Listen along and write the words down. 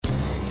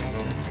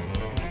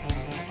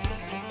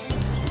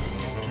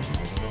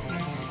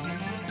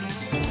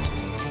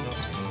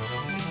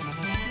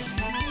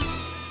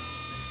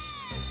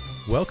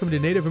Welcome to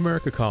Native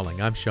America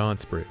Calling. I'm Sean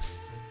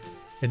Spruce.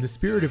 In the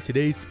spirit of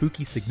today's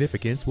spooky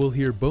significance, we'll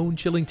hear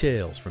bone-chilling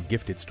tales from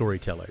gifted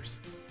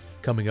storytellers.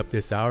 Coming up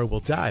this hour,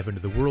 we'll dive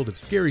into the world of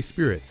scary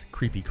spirits,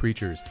 creepy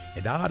creatures,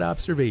 and odd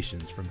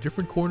observations from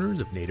different corners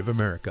of Native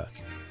America.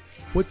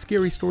 What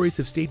scary stories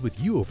have stayed with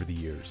you over the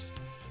years?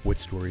 What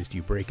stories do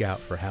you break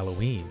out for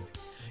Halloween?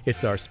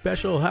 It's our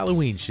special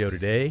Halloween show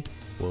today.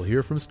 We'll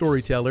hear from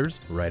storytellers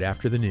right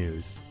after the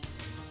news.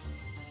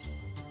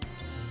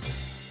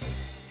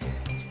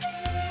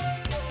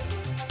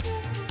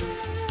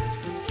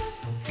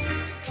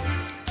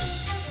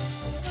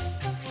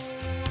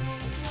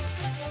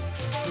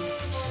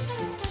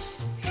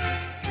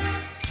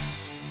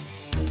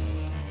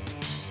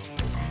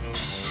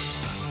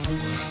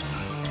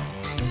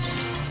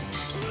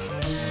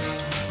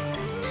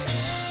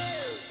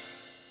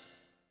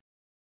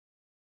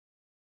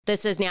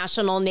 This is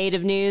National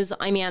Native News.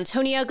 I'm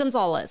Antonia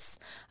Gonzalez.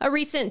 A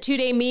recent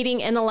two-day meeting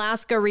in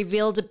Alaska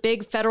revealed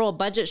big federal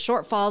budget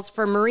shortfalls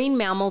for marine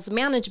mammals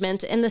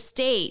management in the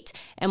state.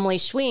 Emily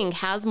Schwing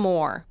has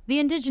more. The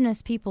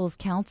Indigenous Peoples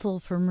Council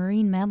for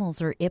Marine Mammals,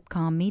 or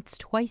IPCOM, meets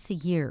twice a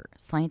year.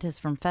 Scientists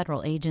from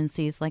federal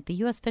agencies like the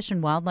U.S. Fish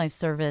and Wildlife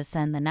Service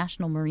and the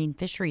National Marine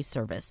Fisheries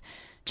Service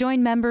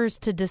join members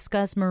to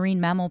discuss marine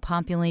mammal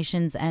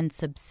populations and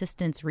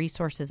subsistence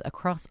resources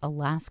across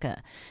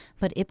Alaska.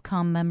 But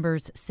IPCOM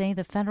members say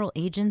the federal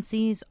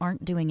agencies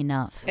aren't doing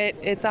enough.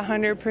 It's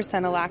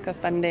 100% a lack of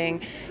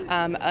funding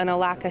and a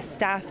lack of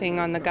staffing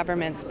on the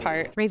government's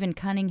part. Raven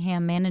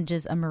Cunningham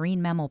manages a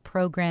marine mammal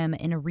program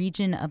in a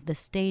region of the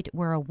state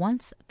where a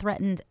once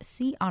threatened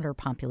sea otter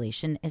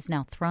population is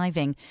now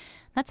thriving.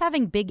 That's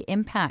having big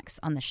impacts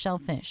on the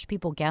shellfish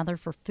people gather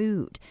for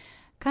food.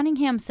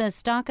 Cunningham says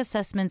stock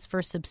assessments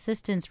for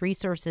subsistence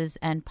resources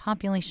and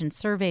population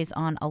surveys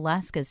on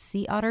Alaska's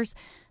sea otters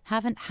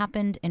haven't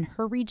happened in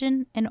her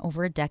region in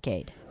over a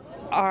decade.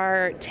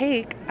 Our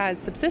take as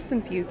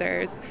subsistence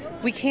users,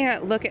 we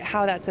can't look at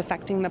how that's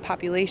affecting the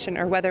population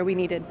or whether we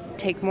need to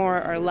take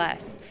more or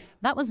less.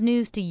 That was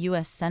news to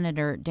U.S.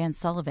 Senator Dan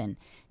Sullivan.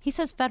 He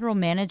says federal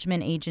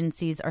management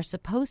agencies are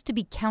supposed to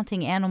be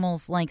counting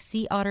animals like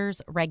sea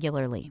otters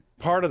regularly.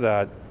 Part of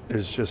that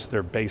is just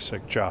their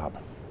basic job,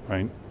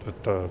 right?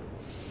 But the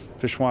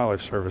Fish and Wildlife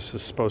Service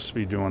is supposed to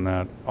be doing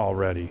that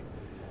already.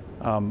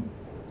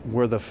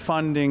 Where the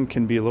funding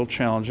can be a little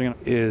challenging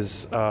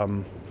is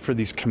for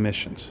these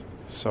commissions.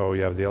 So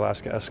you have the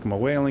Alaska Eskimo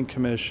Whaling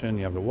Commission,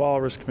 you have the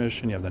Walrus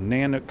Commission, you have the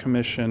Nanook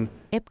Commission.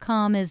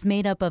 IPCOM is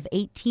made up of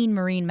 18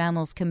 marine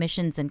mammals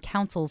commissions and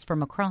councils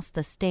from across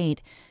the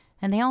state,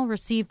 and they all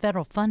receive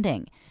federal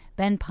funding.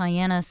 Ben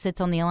Piana sits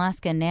on the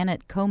Alaska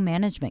Nanit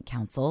Co-Management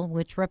Council,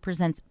 which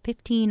represents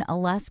 15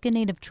 Alaska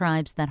Native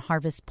tribes that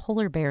harvest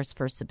polar bears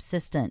for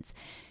subsistence.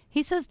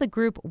 He says the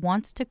group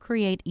wants to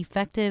create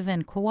effective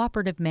and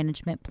cooperative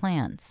management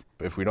plans.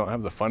 If we don't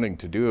have the funding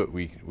to do it,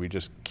 we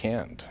just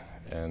can't.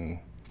 And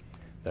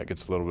that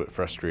gets a little bit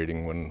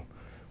frustrating when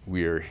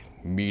we are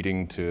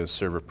meeting to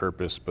serve a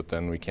purpose, but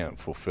then we can't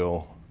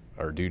fulfill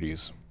our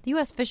duties. The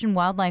U.S. Fish and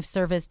Wildlife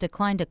Service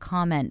declined to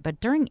comment,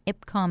 but during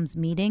IPCOM's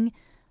meeting,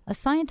 a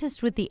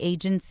scientist with the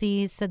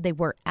agency said they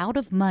were out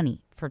of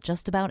money for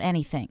just about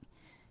anything.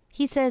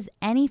 He says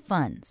any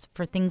funds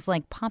for things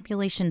like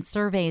population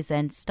surveys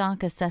and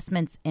stock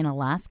assessments in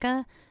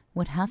Alaska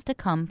would have to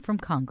come from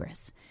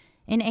Congress.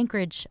 In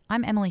Anchorage,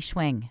 I'm Emily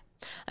Schwing.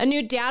 A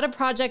new data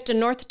project in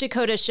North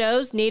Dakota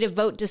shows Native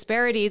vote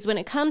disparities when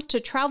it comes to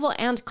travel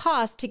and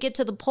cost to get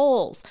to the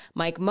polls.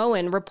 Mike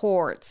Moen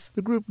reports.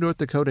 The group North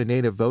Dakota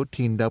Native Vote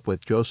teamed up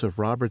with Joseph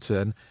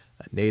Robertson,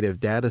 a Native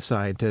data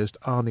scientist,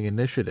 on the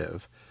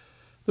initiative.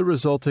 The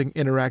resulting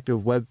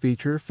interactive web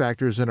feature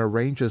factors in a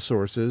range of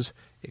sources,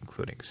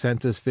 including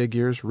census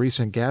figures,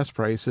 recent gas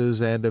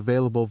prices, and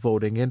available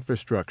voting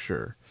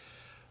infrastructure.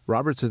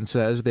 Robertson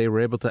says they were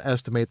able to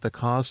estimate the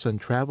costs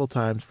and travel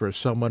times for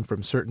someone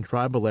from certain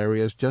tribal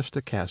areas just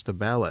to cast a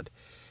ballot.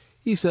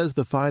 He says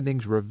the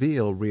findings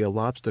reveal real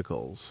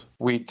obstacles.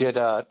 We did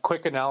a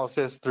quick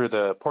analysis through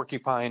the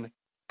Porcupine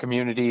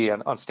community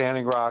and on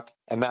Standing Rock,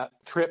 and that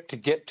trip to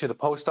get to the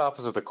post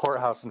office or the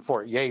courthouse in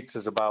Fort Yates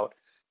is about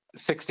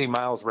 60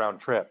 miles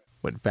round trip.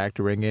 When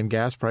factoring in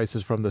gas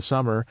prices from the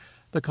summer,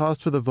 the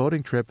cost for the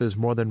voting trip is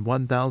more than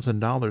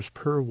 $1,000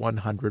 per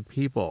 100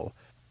 people.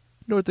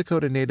 North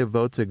Dakota Native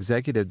Vote's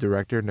executive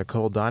director,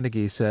 Nicole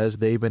Donaghy, says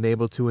they've been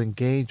able to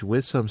engage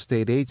with some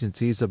state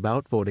agencies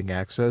about voting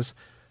access,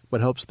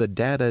 but hopes the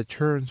data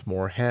turns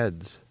more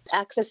heads.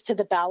 Access to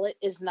the ballot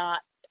is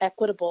not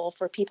equitable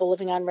for people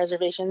living on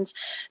reservations.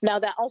 Now,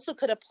 that also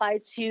could apply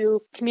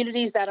to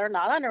communities that are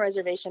not on a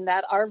reservation,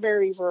 that are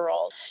very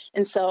rural.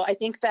 And so I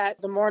think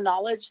that the more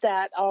knowledge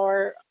that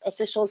our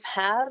officials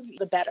have,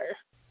 the better.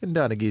 And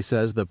Donaghy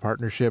says the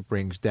partnership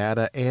brings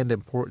data and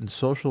important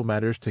social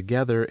matters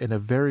together in a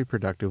very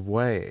productive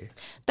way.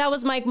 That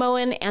was Mike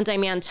Moen, and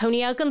I'm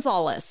Antonia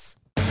Gonzalez.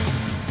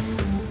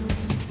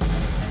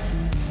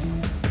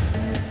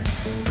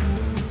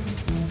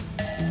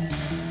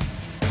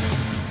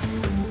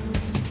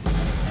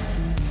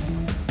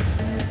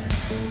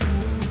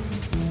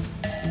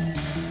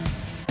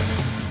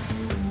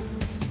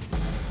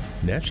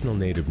 National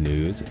Native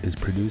News is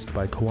produced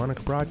by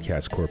Koahnic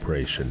Broadcast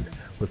Corporation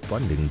with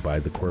funding by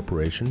the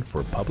Corporation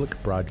for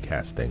Public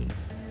Broadcasting.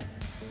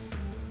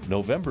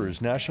 November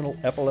is National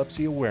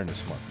Epilepsy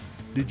Awareness Month.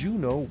 Did you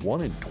know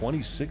 1 in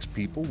 26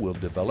 people will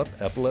develop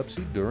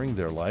epilepsy during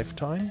their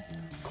lifetime?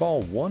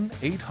 Call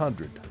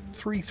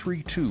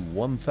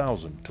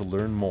 1-800-332-1000 to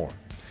learn more.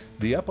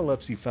 The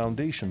Epilepsy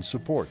Foundation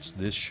supports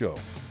this show.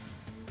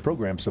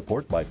 Program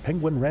support by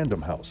Penguin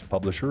Random House,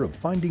 publisher of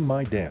Finding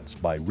My Dance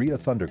by Rhea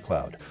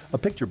Thundercloud, a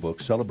picture book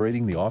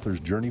celebrating the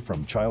author's journey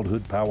from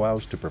childhood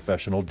powwows to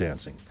professional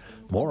dancing.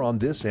 More on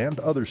this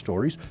and other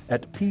stories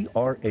at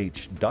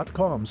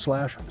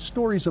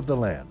prh.com/Stories of the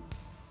Land.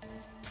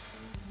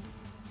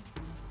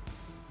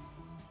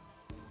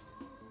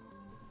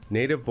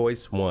 Native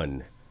Voice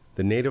One,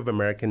 the Native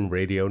American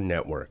Radio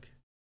Network.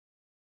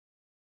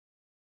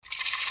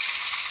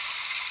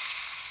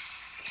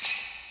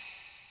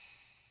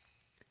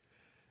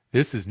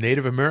 This is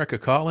Native America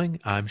Calling.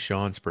 I'm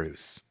Sean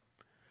Spruce.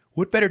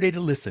 What better day to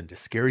listen to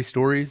scary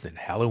stories than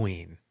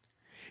Halloween?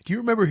 Do you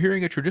remember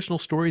hearing a traditional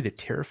story that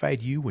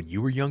terrified you when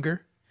you were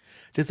younger?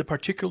 Does a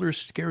particular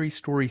scary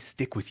story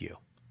stick with you?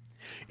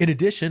 In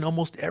addition,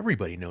 almost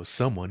everybody knows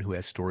someone who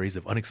has stories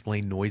of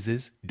unexplained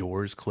noises,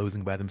 doors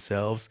closing by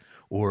themselves,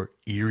 or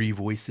eerie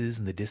voices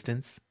in the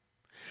distance.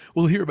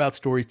 We'll hear about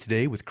stories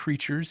today with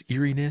creatures,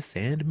 eeriness,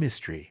 and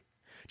mystery.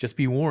 Just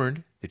be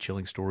warned, the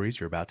chilling stories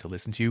you're about to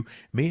listen to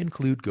may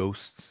include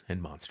ghosts and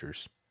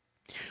monsters.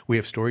 We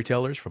have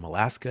storytellers from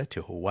Alaska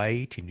to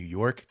Hawaii to New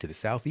York to the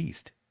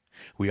Southeast.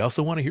 We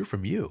also want to hear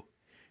from you.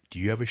 Do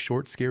you have a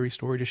short, scary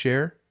story to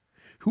share?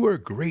 Who are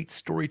great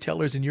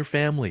storytellers in your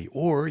family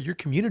or your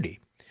community?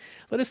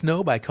 Let us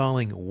know by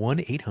calling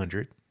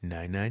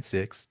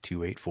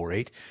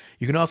 1-800-996-2848.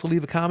 You can also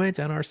leave a comment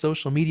on our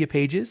social media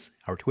pages.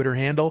 Our Twitter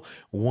handle,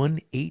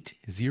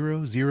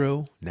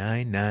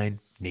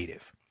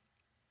 1-800-99-Native.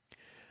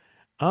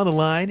 On the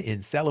line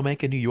in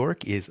Salamanca, New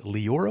York is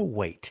Leora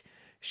White.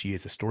 She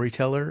is a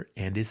storyteller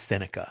and is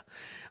Seneca.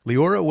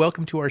 Leora,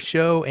 welcome to our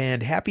show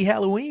and happy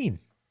Halloween.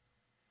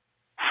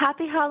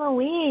 Happy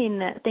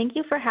Halloween. Thank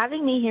you for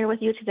having me here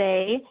with you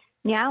today.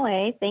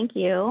 Nyawe, thank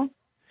you.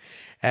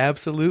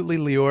 Absolutely,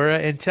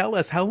 Leora. And tell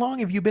us, how long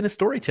have you been a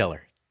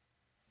storyteller?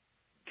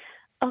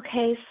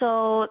 Okay,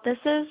 so this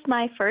is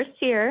my first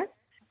year.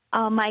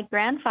 My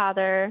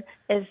grandfather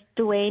is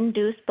Dwayne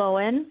Deuce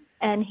Bowen,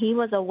 and he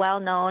was a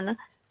well-known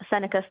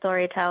Seneca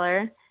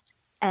storyteller.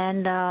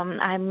 And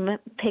I'm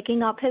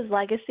picking up his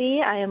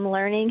legacy. I am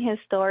learning his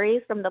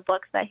stories from the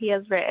books that he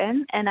has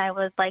written, and I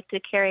would like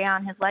to carry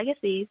on his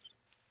legacies.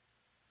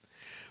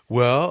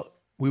 Well,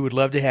 we would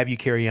love to have you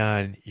carry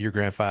on your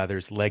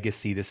grandfather's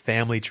legacy, this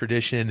family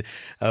tradition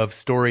of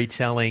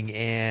storytelling,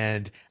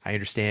 and I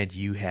understand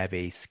you have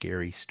a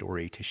scary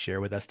story to share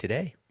with us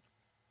today.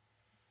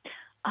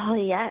 Oh,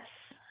 yes.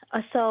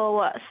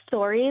 So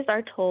stories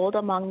are told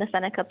among the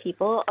Seneca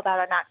people about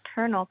a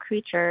nocturnal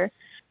creature,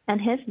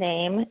 and his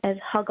name is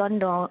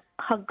Hagondo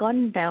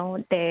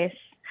Des,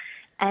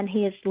 and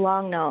he is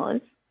long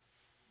nose.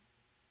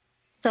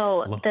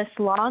 So this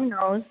long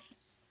nose,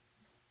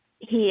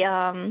 they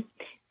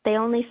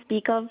only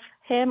speak of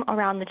him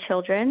around the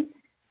children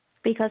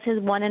because his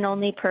one and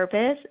only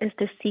purpose is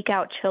to seek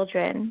out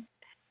children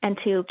and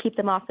to keep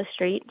them off the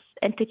streets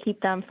and to keep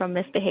them from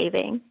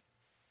misbehaving.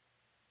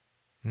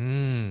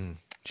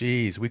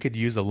 Geez, we could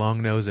use a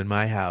long nose in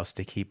my house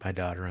to keep my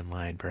daughter in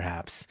line,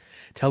 perhaps.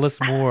 Tell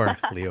us more,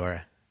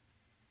 Leora.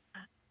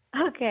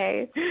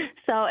 Okay.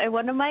 So in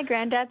one of my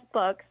granddad's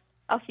books,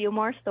 A Few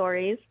More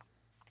Stories,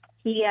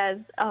 he has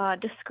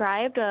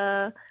described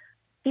a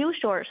few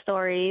short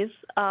stories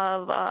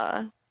of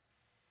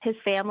his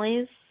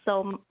families.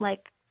 So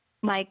like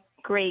my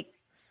great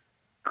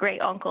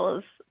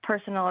uncle's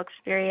personal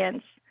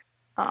experience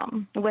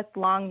with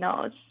Long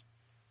Nose.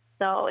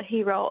 So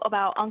he wrote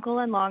about Uncle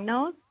and Long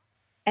Nose,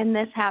 and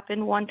this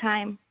happened one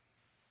time.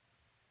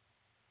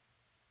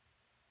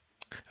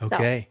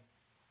 Okay.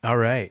 All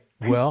right.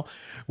 Well,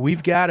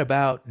 we've got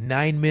about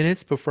 9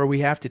 minutes before we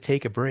have to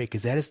take a break.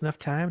 Is that enough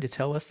time to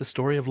tell us the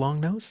story of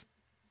Long Nose?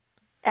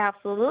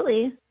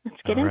 Absolutely.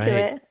 Let's get into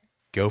it.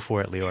 Go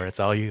for it, Leora. It's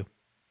all you.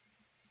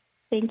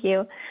 Thank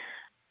you.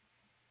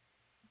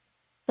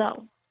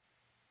 So,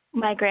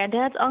 my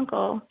granddad's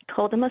uncle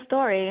told him a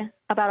story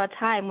about a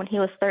time when he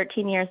was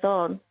 13 years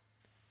old.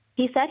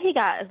 He said he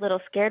got a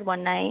little scared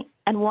one night,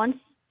 and once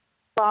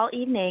fall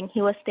evening,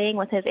 he was staying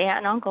with his aunt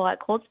and uncle at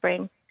Cold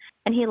Spring,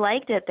 and he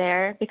liked it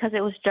there because it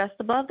was just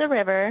above the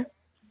river,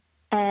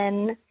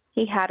 and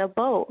he had a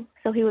boat.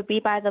 So he would be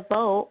by the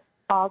boat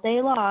all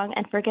day long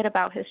and forget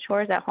about his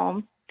chores at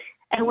home.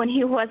 And when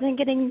he wasn't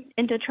getting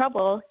into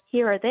trouble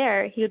here or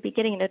there, he would be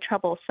getting into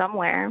trouble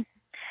somewhere.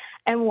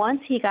 And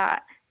once he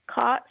got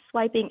caught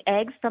swiping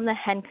eggs from the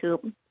hen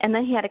coop, and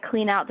then he had to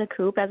clean out the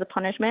coop as a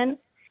punishment.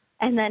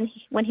 And then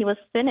when he was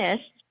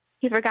finished,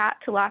 he forgot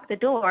to lock the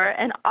door,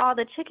 and all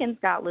the chickens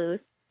got loose.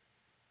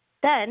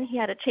 Then he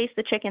had to chase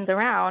the chickens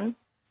around,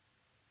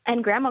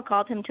 and Grandma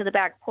called him to the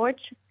back porch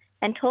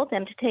and told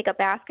him to take a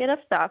basket of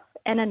stuff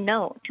and a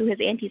note to his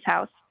auntie's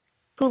house,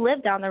 who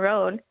lived down the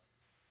road,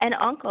 And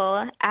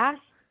Uncle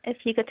asked if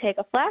he could take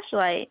a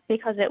flashlight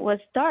because it was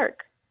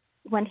dark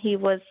when he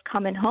was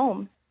coming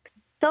home.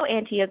 So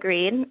Auntie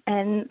agreed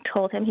and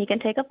told him he can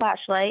take a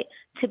flashlight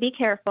to be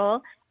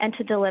careful and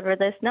to deliver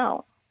this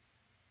note.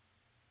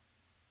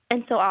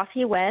 And so off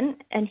he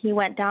went, and he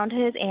went down to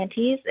his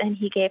auntie's, and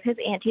he gave his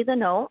auntie the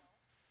note,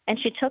 and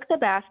she took the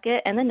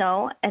basket and the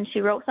note, and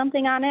she wrote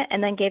something on it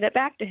and then gave it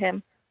back to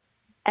him,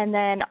 and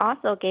then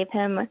also gave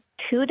him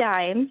 2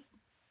 dimes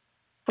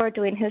for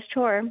doing his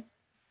chore.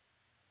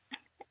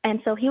 And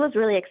so he was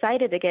really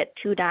excited to get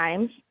 2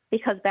 dimes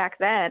because back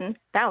then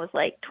that was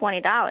like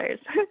 $20.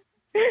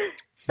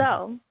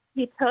 So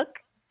he took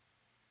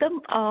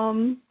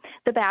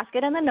the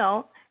basket and the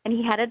note, and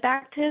he headed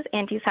back to his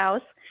auntie's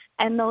house,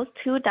 and those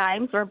 2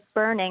 dimes were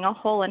burning a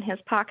hole in his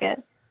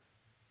pocket.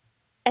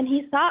 And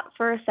he thought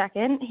for a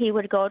second he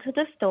would go to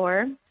the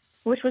store,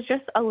 which was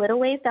just a little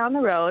ways down the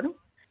road.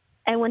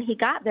 And when he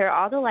got there,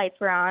 all the lights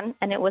were on,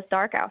 and it was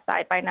dark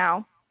outside by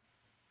now.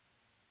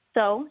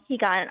 So he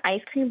got an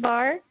ice cream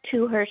bar,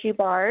 2 Hershey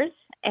bars,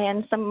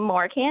 and some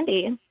more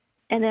candy.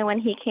 And then when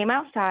he came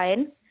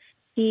outside,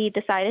 he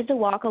decided to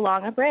walk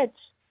along a bridge.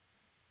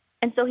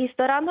 And so he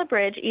stood on the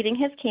bridge eating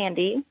his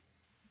candy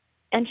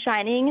and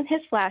shining his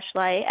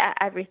flashlight at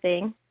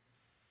everything.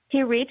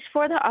 He reached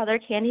for the other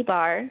candy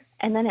bar,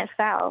 and then it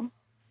fell.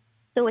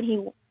 So when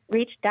he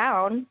reached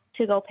down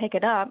to go pick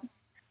it up,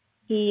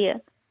 he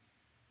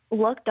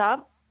looked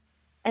up,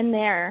 and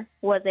there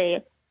was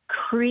a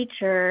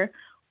creature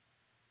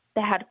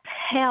that had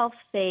pale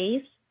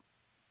face,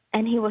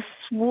 and he was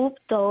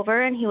swooped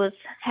over, and he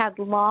had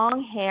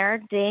long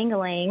hair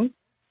dangling,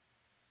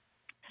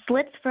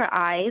 slits for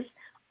eyes,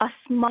 a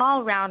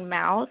small round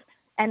mouth,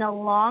 and a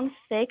long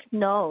thick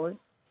nose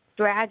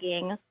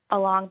dragging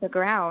along the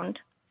ground.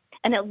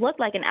 And it looked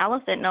like an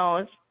elephant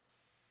nose.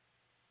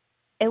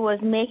 It was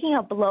making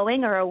a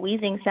blowing or a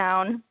wheezing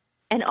sound,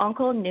 and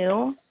Uncle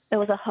knew it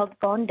was a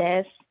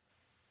Haggondes.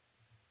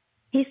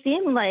 He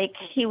seemed like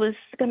he was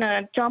going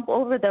to jump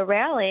over the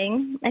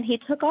railing, and he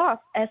took off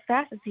as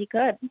fast as he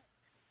could.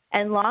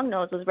 And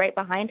Longnose was right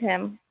behind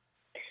him.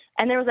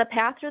 And there was a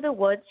path through the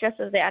woods just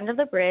at the end of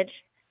the bridge,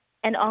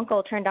 and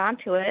Uncle turned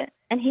onto it,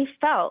 and he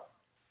felt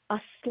a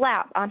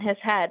slap on his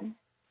head.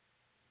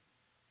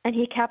 And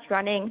he kept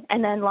running,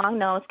 and then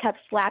Longnose kept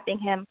slapping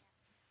him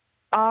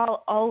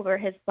all over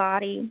his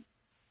body.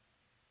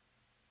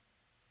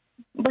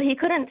 But he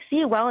couldn't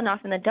see well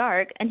enough in the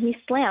dark, and he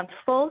slammed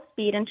full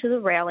speed into the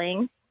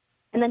railing,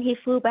 and then he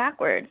flew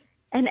backwards.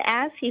 And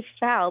as he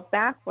fell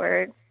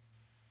backwards,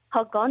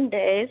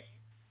 Haggondes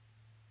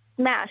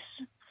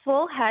smashed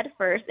full head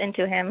first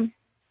into him,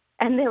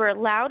 and there were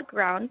loud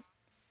grunts,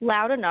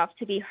 loud enough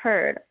to be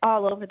heard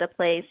all over the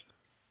place,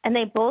 and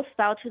they both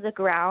fell to the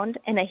ground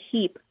in a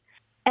heap.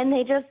 And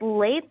they just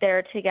laid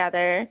there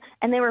together,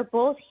 and they were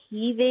both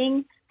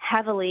heaving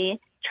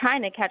heavily,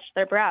 trying to catch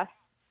their breath.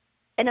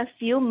 In a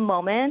few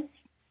moments,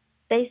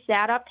 they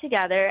sat up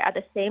together at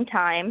the same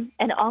time,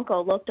 and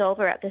Uncle looked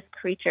over at this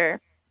creature.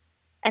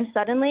 And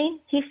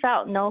suddenly, he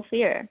felt no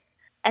fear,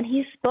 and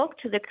he spoke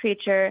to the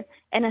creature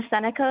in a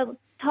Seneca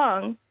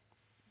tongue.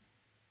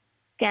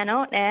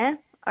 "Ganotne,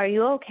 are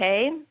you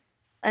okay?"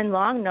 And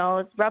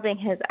Longnose, rubbing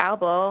his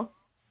elbow,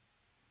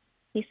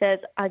 he says,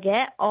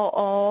 "Age,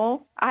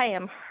 oh, I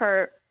am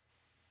hurt."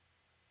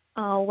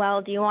 "Oh,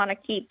 well, do you want to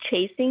keep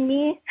chasing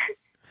me?"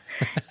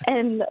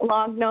 And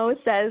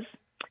Longnose says,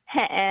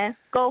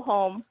 "Go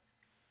home."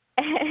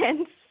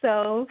 And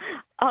so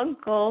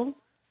Uncle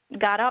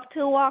got up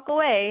to walk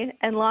away,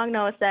 and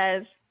Longnose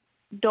says,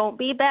 "Don't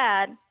be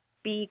bad,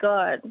 be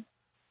good."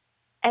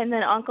 And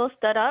then Uncle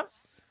stood up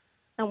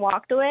and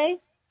walked away,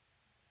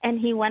 and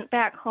he went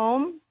back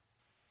home,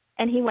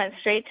 and he went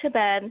straight to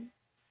bed,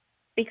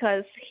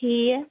 because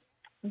he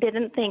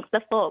didn't think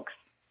the folks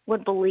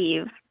would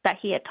believe that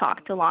he had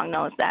talked to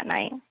Longnose that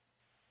night.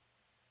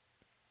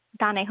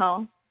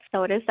 Daneho,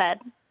 so it is said.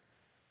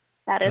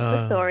 That is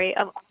the story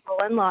of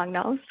Uncle and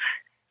Longnose.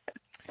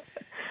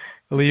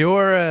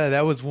 Leora,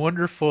 that was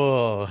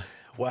wonderful.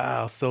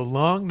 Wow. So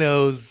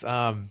Longnose,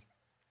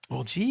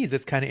 well, geez,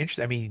 that's kind of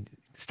interesting. I mean,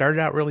 started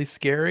out really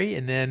scary,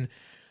 and then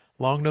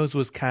Longnose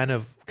was kind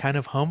of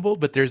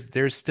humbled, but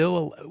there's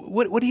still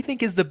what do you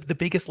think is the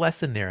biggest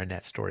lesson there in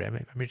that story? I'm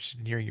interested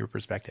in hearing your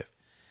perspective.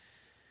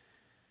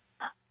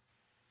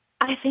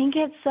 I think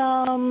it's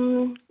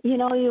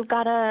you've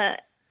gotta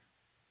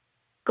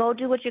go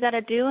do what you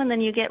gotta do, and then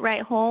you get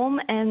right home,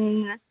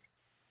 and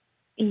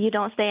you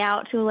don't stay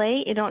out too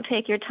late. You don't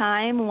take your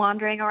time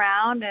wandering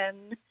around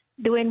and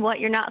doing what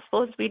you're not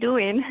supposed to be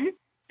doing.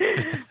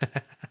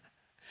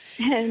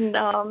 And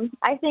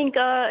I think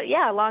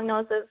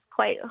Longnose is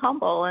quite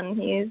humble,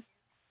 and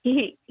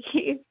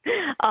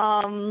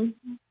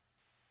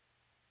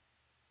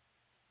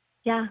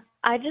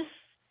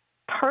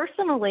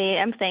personally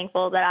am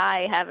thankful that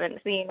I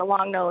haven't seen a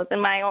long nose in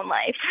my own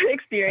life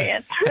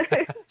experience.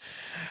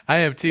 I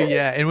am too,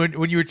 yeah. And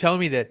when you were telling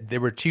me that there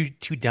were two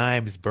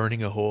dimes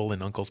burning a hole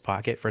in Uncle's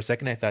pocket, for a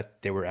second I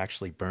thought they were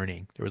actually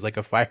burning. There was like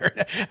a fire.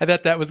 I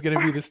thought that was going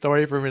to be the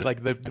story for me,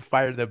 like the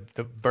fire, the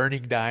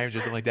burning dimes or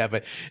something like that.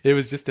 But it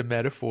was just a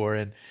metaphor.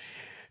 And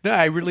no,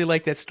 I really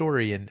like that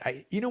story. And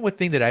one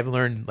thing that I've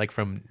learned like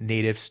from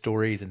Native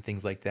stories and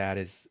things like that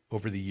is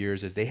over the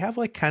years is they have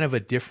like kind of a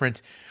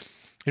different,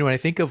 when I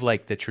think of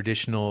like the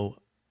traditional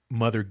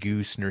Mother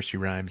Goose nursery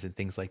rhymes and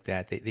things like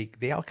that,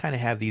 they all kind of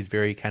have these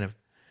very kind of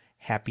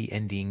happy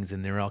endings,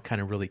 and they're all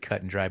kind of really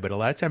cut and dry. But a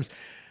lot of times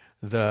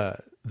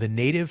the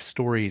Native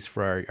stories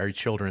for our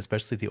children,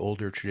 especially the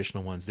older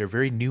traditional ones, they're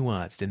very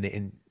nuanced,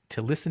 and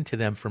to listen to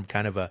them from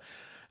kind of a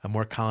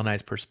more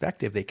colonized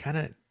perspective, they kind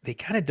of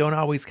don't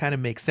always kind of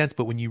make sense.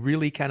 But when you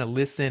really kind of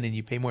listen and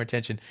you pay more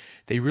attention,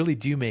 they really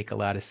do make a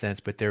lot of sense.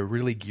 But they're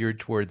really geared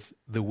towards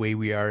the way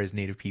we are as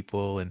Native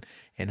people and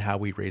how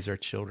we raise our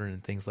children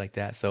and things like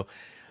that. So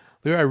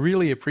Lyra, I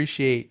really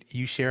appreciate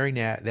you sharing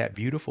that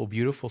beautiful,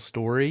 beautiful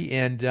story.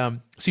 And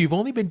so you've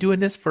only been doing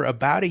this for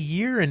about a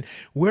year, and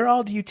where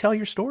all do you tell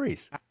your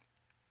stories?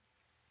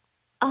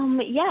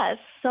 Yes,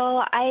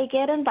 so I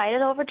get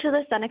invited over to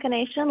the Seneca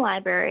Nation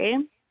Library,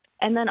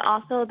 and then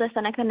also the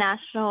Seneca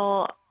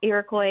National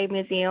Iroquois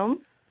Museum.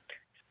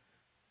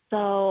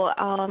 So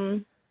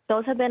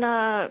those have been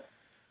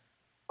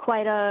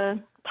quite a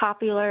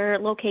popular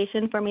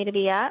location for me to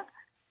be at.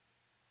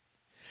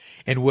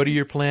 And what are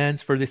your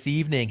plans for this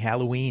evening,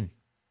 Halloween?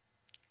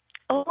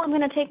 Oh, I'm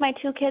going to take my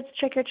 2 kids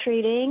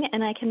trick-or-treating,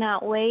 and I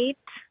cannot wait.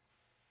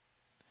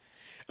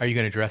 Are you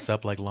going to dress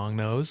up like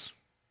Longnose?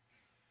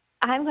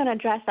 I'm going to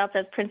dress up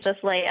as Princess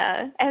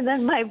Leia, and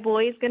then my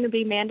boy's going to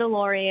be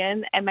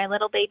Mandalorian, and my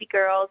little baby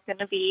girl is going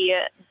to be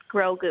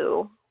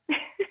Grogu.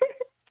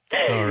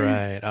 All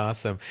right,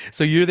 awesome.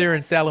 So you're there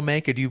in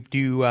Salamanca. Do you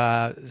do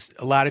a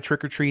lot of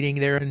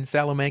trick-or-treating there in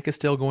Salamanca,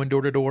 still going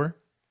door to door?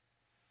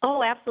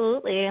 Oh,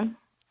 absolutely.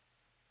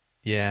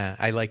 Yeah,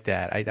 I like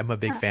that. I'm a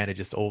big fan of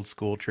just old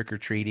school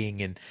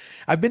trick-or-treating, and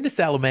I've been to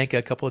Salamanca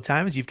a couple of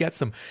times. You've got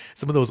some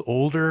of those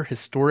older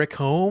historic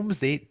homes.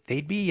 They'd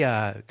be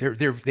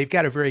they've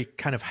got a very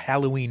kind of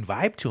Halloween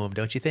vibe to them,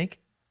 don't you think?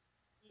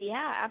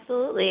 Yeah,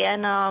 absolutely.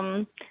 And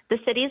the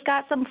city's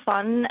got some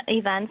fun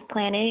events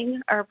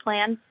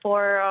planned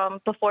for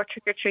before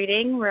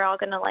trick-or-treating. We're all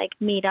going to like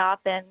meet up,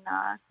 and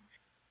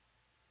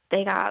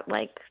they got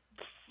like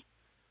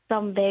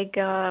some big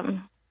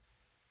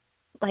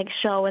like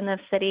show in the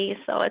city,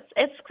 so it's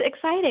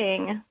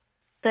exciting.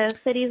 The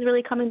city's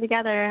really coming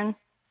together, and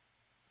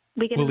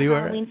we get in the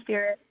Halloween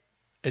spirit.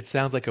 It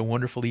sounds like a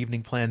wonderful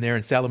evening plan there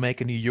in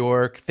Salamanca, New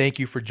York. Thank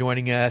you for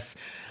joining us.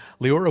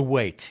 Lyra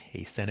White,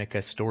 a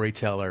Seneca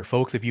storyteller.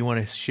 Folks, if you want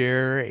to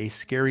share a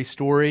scary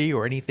story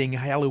or anything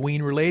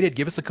Halloween related,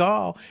 give us a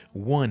call,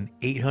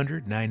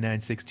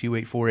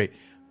 1-800-996-2848.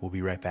 We'll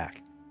be right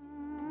back.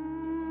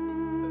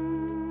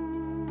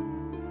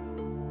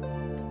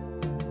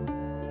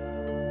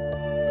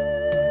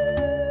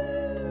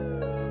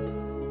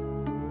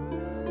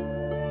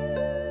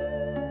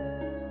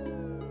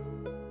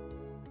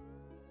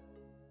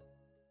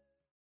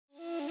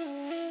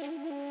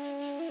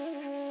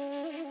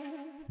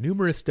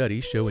 Numerous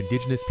studies show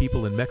indigenous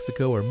people in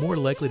Mexico are more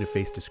likely to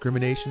face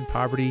discrimination,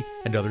 poverty,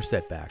 and other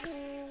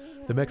setbacks.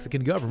 The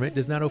Mexican government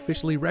does not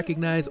officially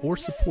recognize or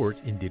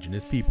support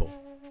indigenous people.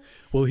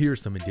 We'll hear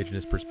some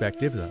indigenous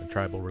perspectives on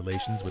tribal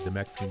relations with the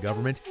Mexican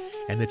government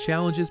and the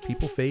challenges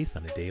people face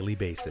on a daily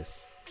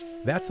basis.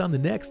 That's on the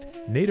next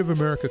Native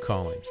America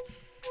Calling.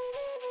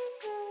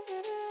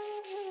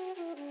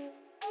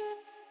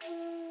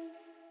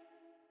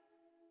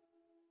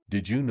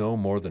 Did you know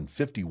more than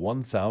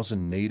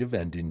 51,000 Native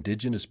and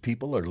Indigenous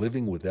people are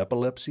living with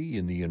epilepsy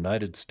in the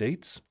United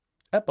States?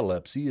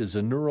 Epilepsy is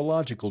a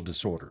neurological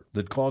disorder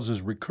that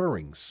causes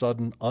recurring,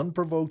 sudden,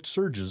 unprovoked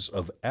surges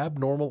of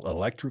abnormal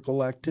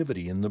electrical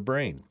activity in the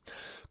brain.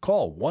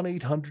 Call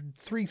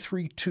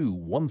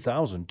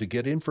 1-800-332-1000 to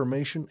get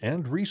information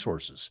and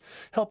resources.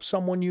 Help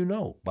someone you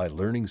know by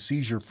learning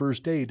seizure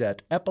first aid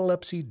at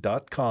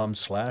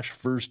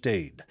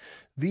epilepsy.com/first-aid.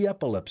 The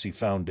Epilepsy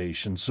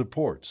Foundation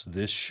supports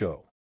this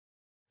show.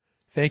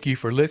 Thank you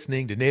for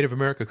listening to Native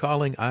America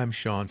Calling. I'm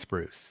Sean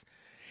Spruce.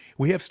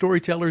 We have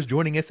storytellers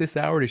joining us this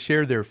hour to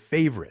share their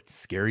favorite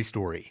scary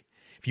story.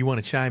 If you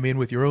want to chime in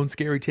with your own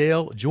scary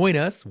tale, join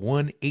us.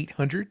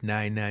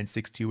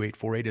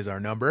 1-800-996-2848 is our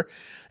number.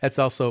 That's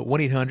also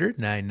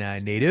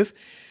 1-800-99-NATIVE.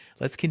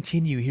 Let's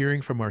continue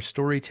hearing from our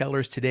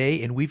storytellers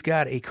today, and we've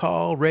got a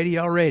call ready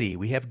already.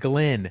 We have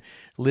Glenn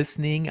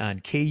listening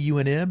on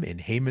KUNM in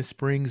Jemez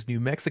Springs, New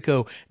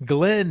Mexico.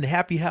 Glenn,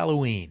 happy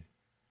Halloween.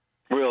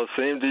 Well,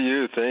 same to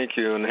you. Thank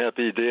you, and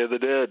happy Day of the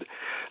Dead.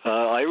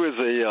 I was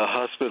a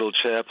hospital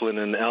chaplain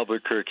in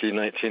Albuquerque in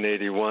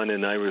 1981,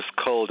 and I was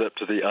called up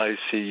to the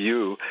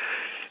ICU.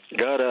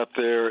 Got up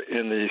there,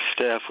 and the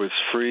staff was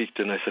freaked,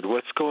 and I said,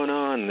 "What's going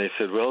on?" And they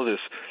said, "Well, this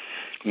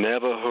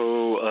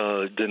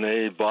Navajo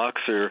Dene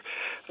boxer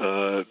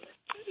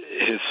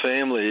his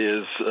family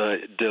is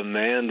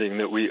demanding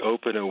that we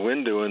open a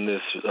window in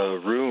this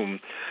room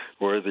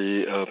where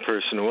the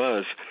person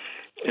was.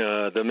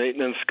 The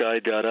maintenance guy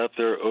got up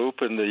there,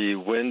 opened the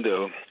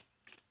window,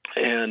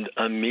 and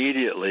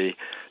immediately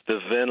the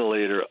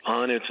ventilator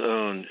on its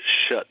own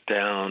shut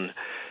down.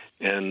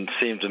 And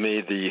seemed to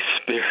me the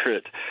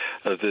spirit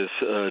of this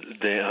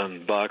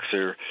damn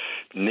boxer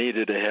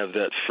needed to have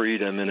that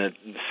freedom, and it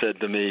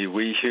said to me,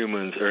 we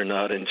humans are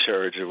not in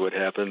charge of what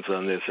happens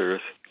on this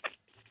earth.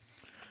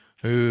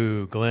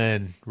 Ooh,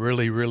 Glenn,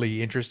 really,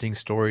 really interesting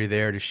story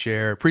there to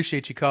share.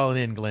 Appreciate you calling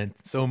in, Glenn,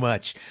 so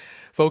much.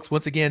 Folks,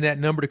 once again, that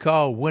number to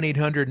call,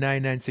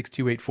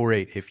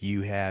 1-800-996-2848, if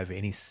you have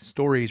any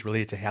stories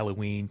related to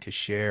Halloween to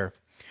share.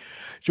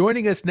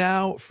 Joining us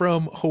now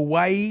from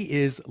Hawaii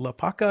is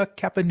Lapaka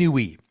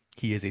Kapanui.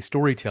 He is a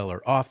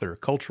storyteller, author,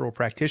 cultural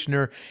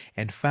practitioner,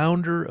 and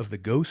founder of the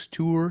ghost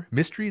tour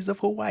Mysteries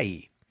of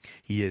Hawaii.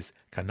 He is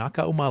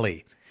Kanaka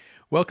O'Malley.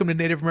 Welcome to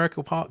Native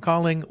America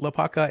Calling,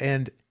 Lapaka,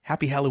 and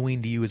happy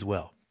Halloween to you as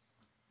well.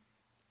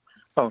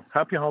 Oh,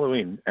 happy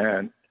Halloween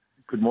and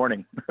good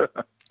morning.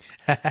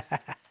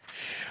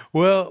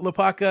 Well,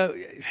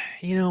 Lapaka,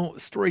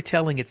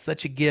 storytelling, it's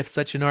such a gift,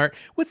 such an art.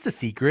 What's the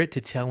secret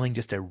to telling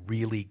just a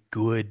really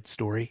good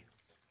story?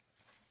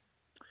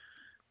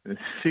 The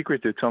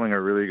secret to telling a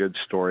really good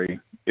story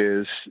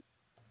is,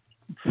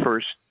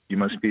 first, you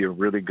must be a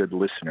really good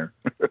listener.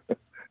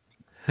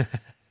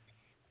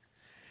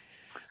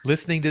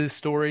 Listening to the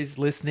stories,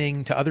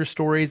 listening to other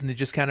stories, and then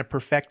just kind of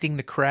perfecting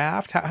the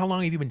craft. How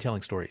long have you been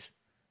telling stories?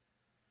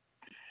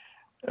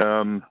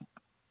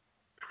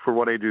 For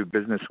what I do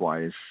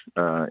business-wise,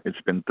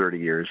 it's been 30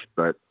 years,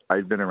 but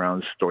I've been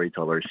around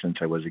storytellers since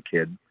I was a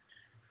kid.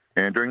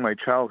 And during my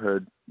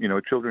childhood,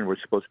 children were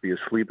supposed to be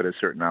asleep at a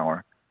certain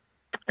hour.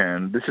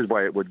 And this is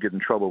why I would get in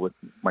trouble with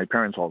my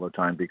parents all the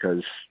time,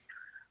 because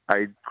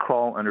I'd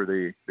crawl under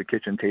the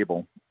kitchen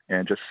table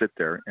and just sit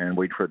there and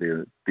wait for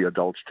the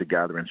adults to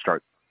gather and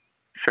start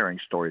sharing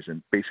stories.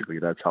 And basically,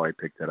 that's how I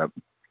picked it up.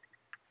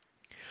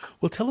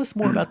 Well, tell us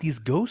more about these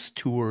ghost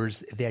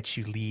tours that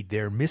you lead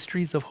there,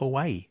 Mysteries of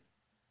Hawaii.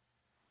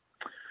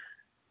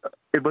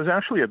 It was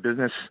actually a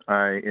business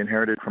I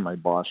inherited from my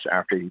boss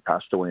after he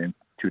passed away in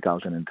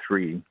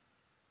 2003.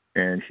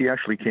 And he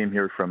actually came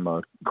here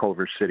from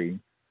Culver City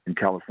in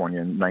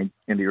California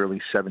in the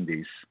early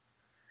 70s.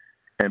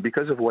 And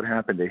because of what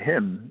happened to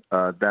him,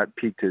 that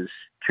piqued his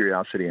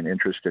curiosity and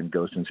interest in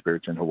ghosts and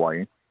spirits in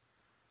Hawaii.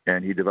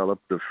 And he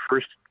developed the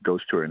first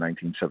ghost tour in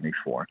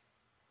 1974.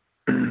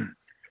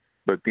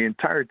 But the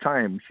entire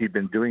time he'd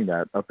been doing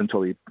that up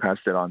until he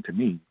passed it on to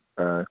me.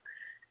 I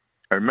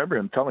remember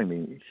him telling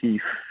me he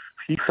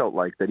felt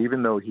like that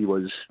even though he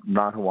was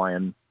not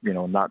Hawaiian,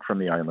 not from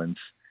the islands,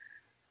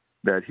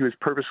 that he was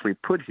purposely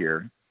put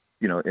here,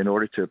 in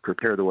order to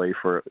prepare the way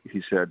for,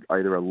 he said,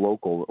 either a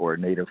local or a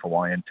native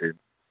Hawaiian to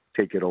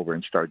take it over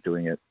and start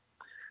doing it.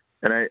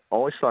 And I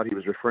always thought he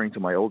was referring to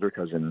my older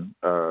cousin,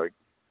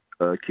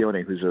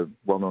 Keone, who's a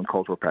well-known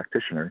cultural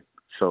practitioner.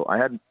 So I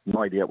had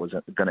no idea it was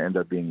going to end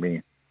up being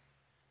me.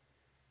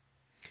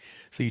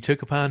 So you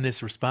took upon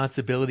this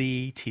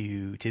responsibility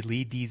to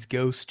lead these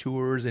ghost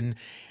tours, and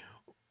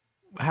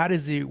how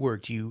does it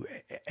work? Do you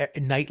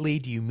nightly,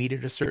 do you meet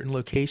at a certain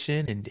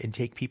location and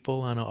take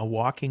people on a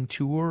walking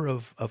tour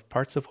of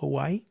parts of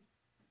Hawaii?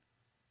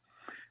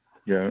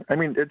 Yeah, I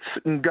mean,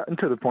 it's gotten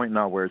to the point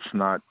now where it's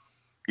not,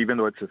 even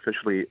though it's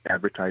officially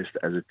advertised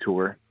as a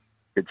tour,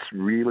 it's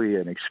really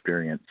an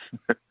experience.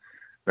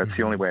 That's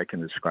the only way I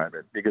can describe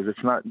it, because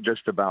it's not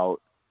just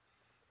about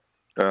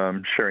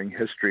sharing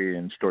history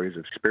and stories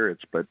of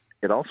spirits, but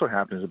it also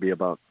happens to be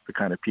about the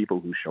kind of people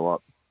who show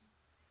up.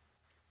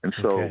 And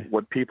so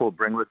what people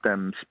bring with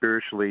them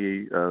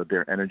spiritually,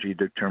 their energy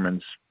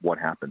determines what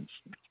happens,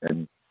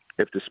 and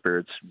if the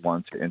spirits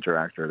want to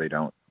interact or they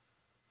don't.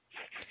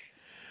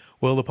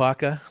 Well,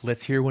 Lapaka,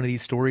 let's hear one of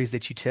these stories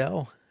that you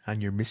tell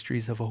on your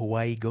Mysteries of a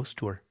Hawaii ghost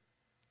tour.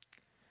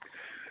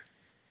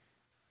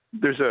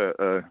 There's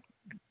a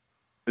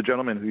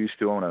gentleman who used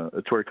to own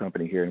a tour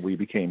company here, and we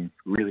became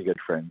really good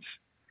friends.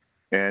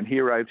 And he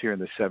arrived here in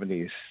the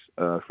 70s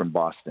from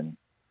Boston.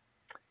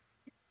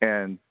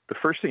 And the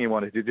first thing he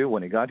wanted to do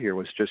when he got here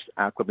was just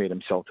acclimate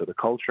himself to the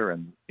culture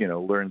and,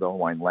 learn the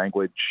Hawaiian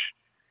language,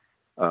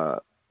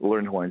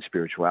 learn Hawaiian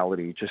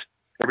spirituality, just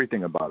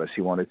everything about us.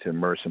 He wanted to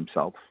immerse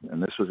himself.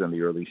 And this was in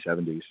the early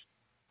 70s.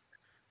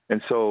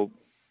 And so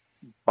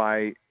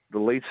by the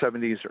late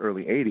 70s,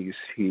 early 80s,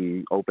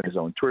 he opened his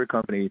own tour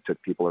company,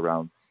 took people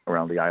around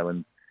the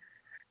island.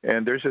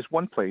 And there's this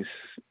one place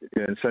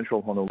in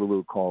central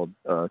Honolulu called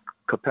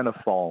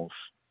Kapena Falls.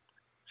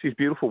 It's these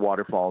beautiful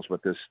waterfalls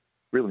with this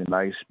really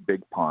nice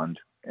big pond.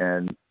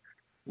 And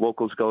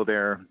locals go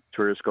there,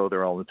 tourists go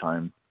there all the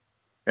time.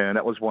 And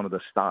that was one of the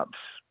stops.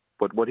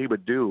 But what he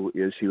would do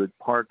is he would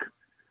park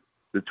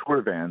the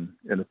tour van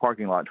in the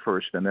parking lot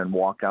first and then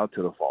walk out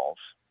to the falls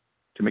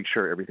to make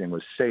sure everything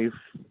was safe,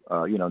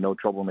 no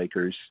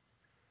troublemakers.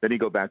 Then he'd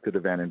go back to the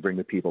van and bring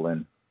the people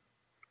in.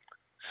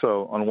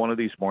 So on one of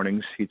these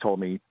mornings, he told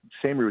me,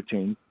 same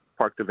routine,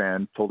 parked the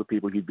van, told the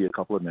people he'd be a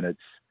couple of minutes.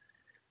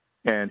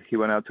 And he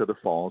went out to the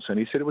falls, and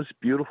he said it was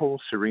beautiful,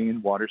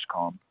 serene, water's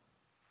calm,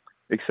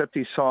 except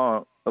he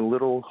saw a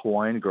little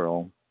Hawaiian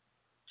girl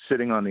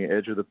sitting on the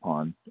edge of the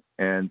pond,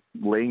 and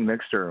laying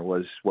next to her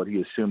was what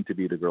he assumed to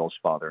be the girl's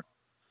father.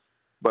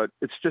 But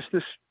it's just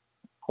this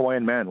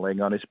Hawaiian man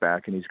laying on his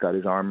back, and he's got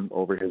his arm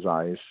over his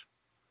eyes,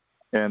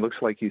 and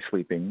looks like he's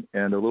sleeping.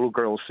 And the little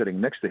girl is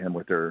sitting next to him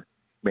with her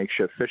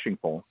makeshift fishing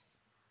pole.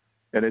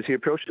 And as he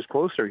approaches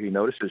closer, he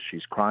notices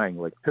she's crying,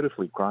 like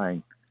pitifully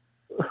crying.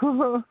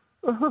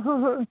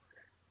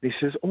 He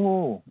says,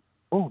 "Oh,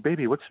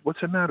 baby,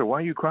 what's the matter? Why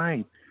are you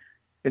crying?"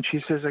 And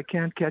she says, "I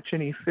can't catch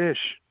any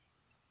fish."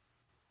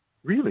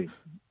 "Really?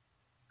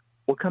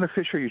 What kind of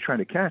fish are you trying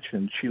to catch?"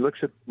 And she looks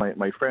at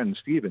my friend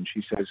Steve, and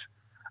she says,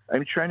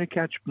 "I'm trying to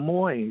catch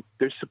moi.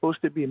 There's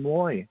supposed to be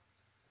moi."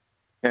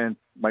 And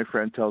my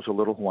friend tells a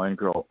little Hawaiian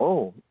girl,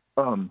 "Oh,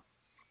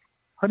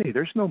 honey,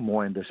 there's no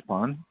moi in this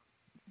pond.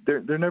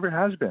 There never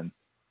has been."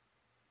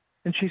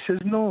 And she says,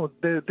 "No,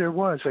 there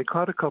was. I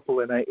caught a couple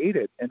and I ate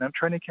it, and I'm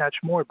trying to catch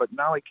more, but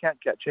now I can't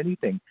catch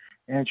anything."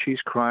 And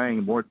she's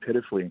crying more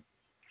pitifully.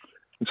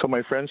 And so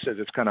my friend says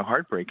it's kind of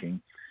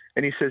heartbreaking.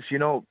 And he says,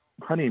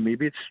 "Honey,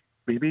 maybe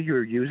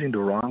you're using the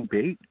wrong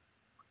bait.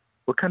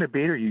 What kind of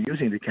bait are you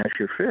using to catch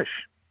your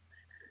fish?"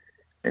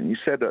 And he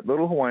said that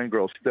little Hawaiian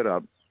girl stood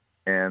up,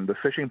 and the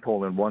fishing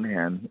pole in one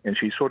hand, and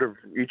she sort of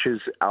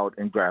reaches out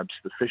and grabs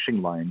the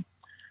fishing line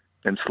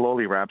and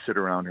slowly wraps it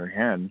around her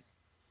hand,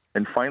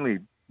 and finally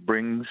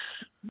brings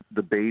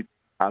the bait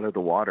out of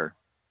the water.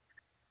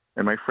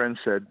 And my friend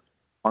said,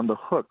 on the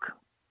hook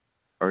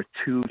are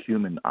two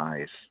human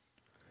eyes.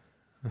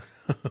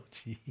 Oh,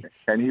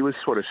 jeez. And he was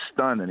sort of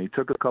stunned, and he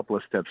took a couple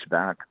of steps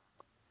back.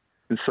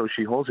 And so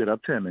she holds it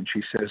up to him, and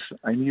she says,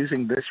 "I'm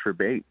using this for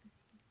bait."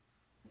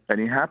 And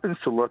he happens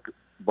to look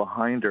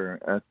behind her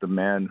at the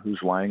man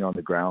who's lying on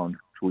the ground,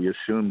 who he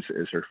assumes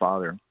is her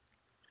father.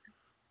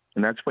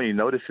 And that's when he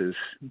notices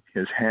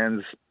his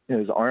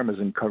arm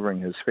isn't covering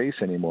his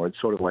face anymore. It's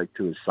sort of like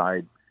to his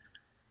side.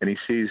 And he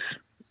sees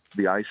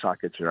the eye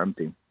sockets are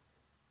empty.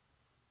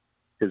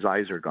 His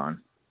eyes are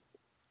gone.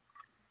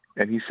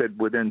 And he said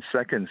within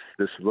seconds,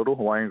 this little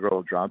Hawaiian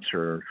girl drops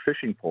her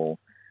fishing pole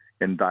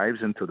and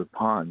dives into the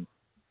pond.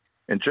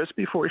 And just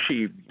before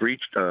she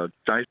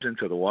dives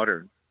into the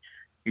water,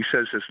 he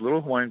says this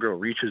little Hawaiian girl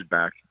reaches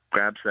back,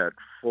 grabs that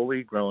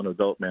fully grown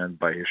adult man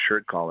by his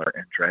shirt collar,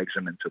 and drags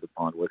him into the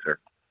pond with her.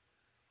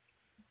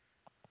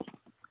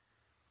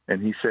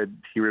 And he said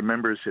he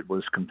remembers it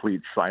was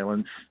complete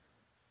silence.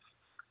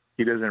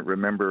 He doesn't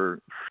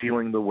remember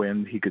feeling the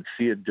wind. He could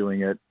see it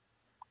doing it.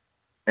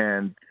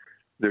 And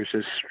there's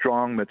this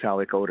strong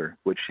metallic odor,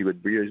 which he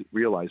would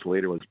realize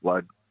later was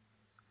blood.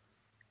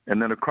 And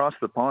then across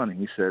the pond,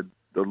 he said,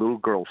 the little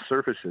girl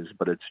surfaces,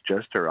 but it's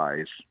just her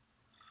eyes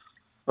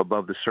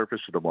above the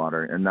surface of the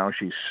water. And now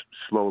she's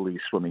slowly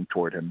swimming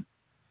toward him.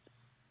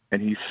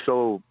 And he's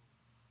so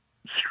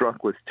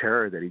struck with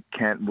terror that he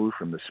can't move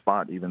from the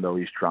spot, even though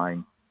he's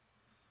trying.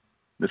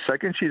 The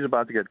second she's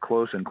about to get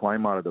close and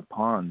climb out of the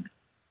pond,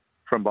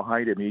 from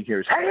behind him, he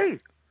hears, "Hey!"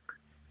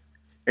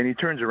 And he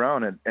turns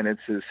around, and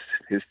it's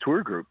his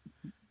tour group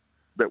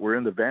that were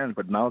in the van,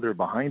 but now they're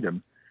behind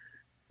him.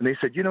 And they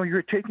said,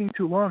 "You're taking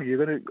too long.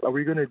 Are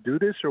we going to do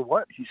this or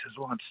what?" He says,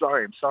 "Well, I'm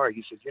sorry.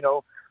 He says,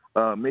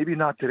 maybe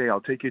not today.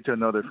 I'll take you to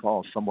another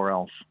fall somewhere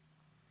else."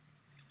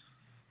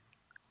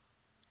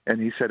 And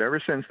he said ever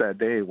since that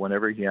day,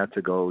 whenever he had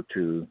to go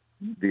to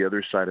the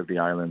other side of the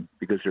island,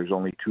 because there's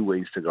only two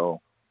ways to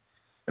go,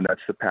 and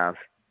that's the path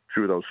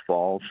through those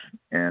falls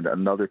and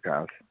another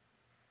path.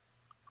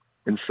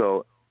 And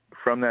so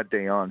from that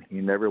day on,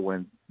 he never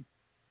went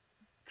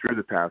through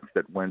the path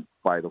that went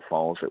by the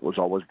falls. It was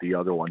always the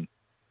other one.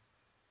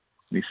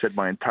 And he said,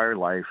 my entire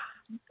life,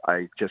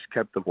 I just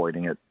kept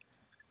avoiding it.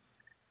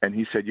 And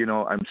he said,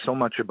 I'm so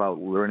much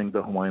about learning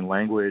the Hawaiian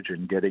language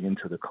and getting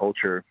into the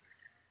culture.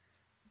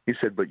 He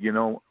said, but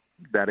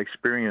that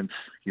experience,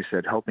 he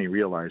said, helped me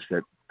realize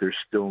that there's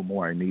still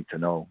more I need to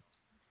know.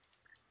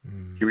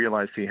 He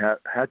realized he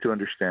had to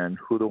understand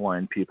who the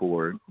Hawaiian people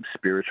were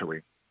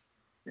spiritually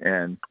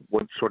and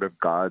what sort of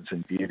gods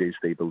and deities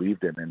they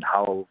believed in and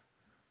how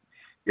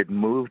it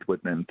moved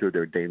with them through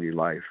their daily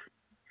life.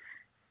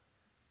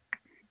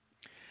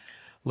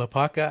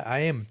 Lapaka, I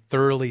am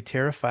thoroughly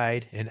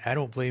terrified, and I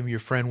don't blame your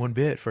friend one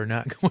bit for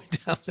not going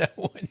down that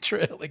one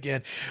trail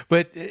again.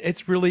 But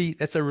that's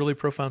a really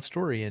profound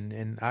story,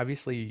 and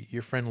obviously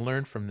your friend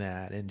learned from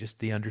that, and just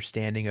the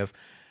understanding of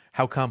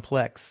how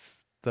complex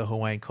the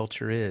Hawaiian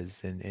culture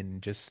is,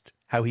 and just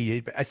how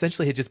he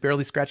essentially had just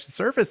barely scratched the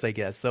surface, I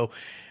guess. So,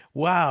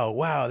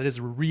 wow, that is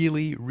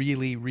really,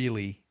 really,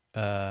 really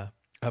a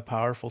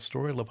powerful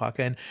story,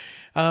 Lapaka.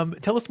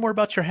 And tell us more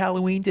about your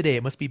Halloween today.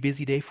 It must be a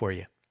busy day for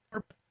you.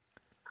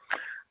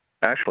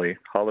 Actually,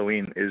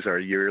 Halloween is our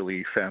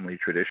yearly family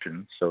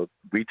tradition. So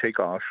we take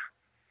off,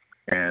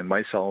 and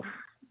myself,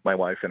 my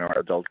wife, and our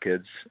adult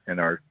kids, and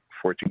our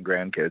 14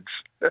 grandkids,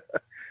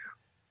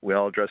 we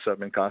all dress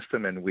up in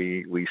costume, and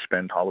we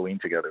spend Halloween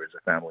together as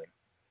a family.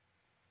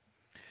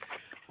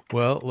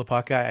 Well,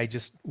 Lapaka, I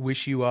just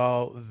wish you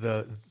all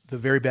the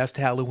very best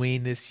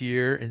Halloween this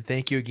year, and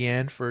thank you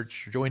again for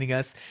joining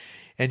us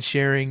and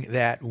sharing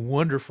that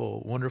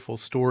wonderful, wonderful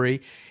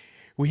story.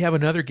 We have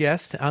another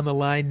guest on the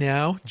line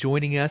now.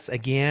 Joining us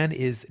again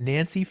is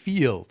Nancy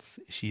Fields.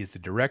 She is the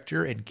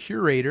director and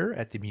curator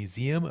at the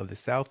Museum of the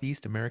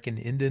Southeast American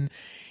Indian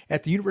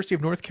at the University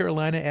of North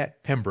Carolina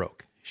at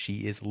Pembroke.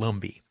 She is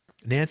Lumbee.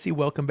 Nancy,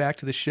 welcome back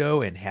to the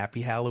show, and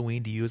happy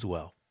Halloween to you as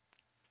well.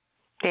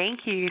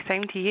 Thank you.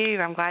 Same to you.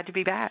 I'm glad to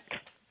be back.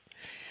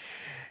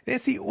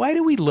 Nancy, why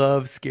do we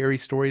love scary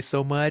stories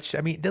so much?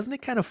 I mean, doesn't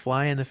it kind of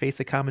fly in the face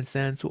of common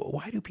sense?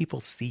 Why do people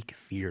seek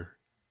fear?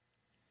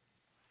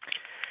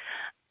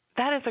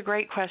 That is a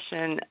great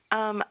question.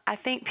 I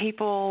think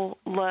people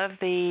love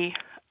the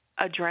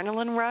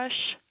adrenaline rush.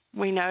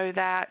 We know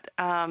that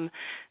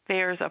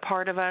there's a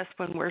part of us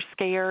when we're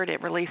scared,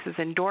 it releases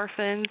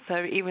endorphins.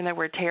 So even though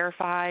we're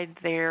terrified,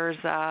 there's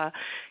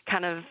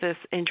kind of this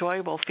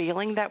enjoyable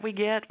feeling that we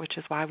get, which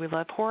is why we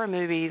love horror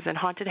movies and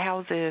haunted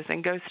houses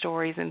and ghost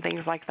stories and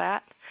things like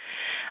that.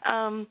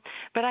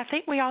 But I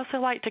think we also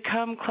like to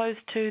come close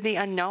to the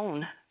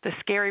unknown, the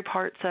scary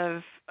parts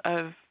of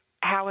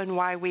how and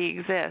why we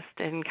exist,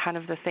 and kind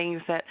of the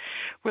things that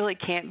really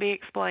can't be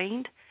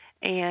explained.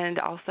 And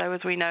also,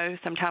 as we know,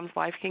 sometimes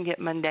life can get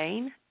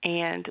mundane,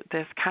 and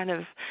this kind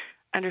of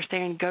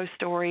understanding ghost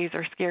stories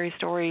or scary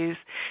stories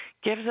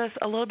gives us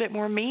a little bit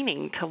more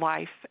meaning to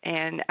life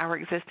and our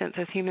existence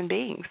as human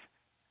beings.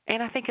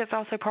 And I think it's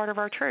also part of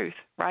our truth,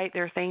 right?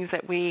 There are things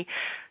that we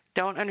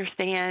don't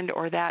understand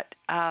or that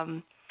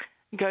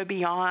go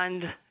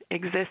beyond,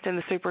 exist in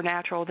the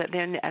supernatural, that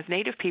then as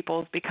Native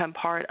peoples become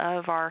part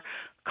of our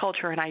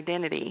culture and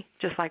identity,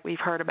 just like we've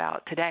heard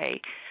about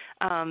today.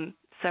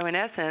 So in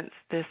essence,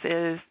 this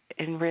is,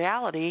 in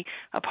reality,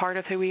 a part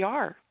of who we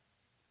are.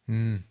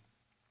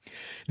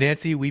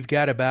 Nancy, we've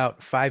got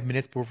about 5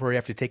 minutes before we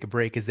have to take a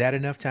break. Is that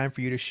enough time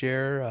for you to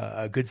share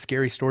a good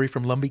scary story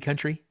from Lumbee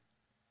country?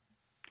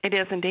 It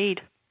is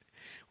indeed.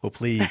 Well,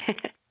 please.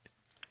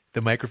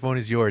 The microphone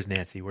is yours,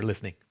 Nancy. We're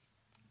listening.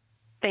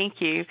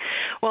 Thank you.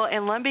 Well,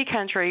 in Lumbee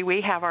country,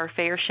 we have our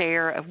fair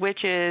share of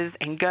witches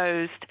and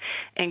ghosts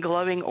and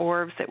glowing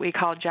orbs that we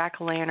call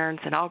jack-o'-lanterns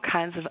and all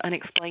kinds of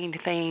unexplained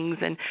things.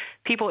 And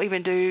people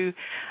even do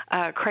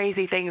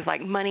crazy things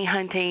like money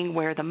hunting,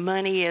 where the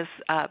money is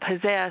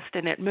possessed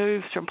and it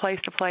moves from place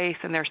to place,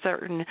 and there are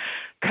certain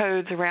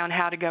codes around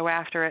how to go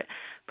after it.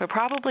 But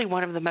probably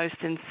one of the most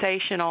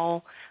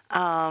sensational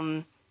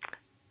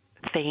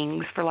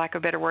things, for lack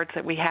of better words,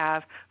 that we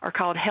have are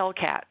called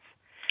hellcats.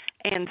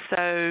 And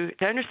so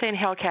to understand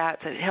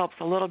hellcats, it helps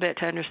a little bit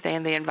to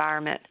understand the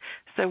environment.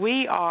 So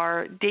we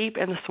are deep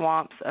in the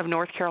swamps of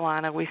North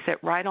Carolina. We sit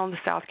right on the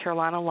South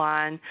Carolina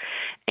line,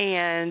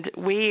 and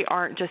we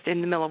aren't just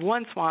in the middle of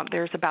one swamp.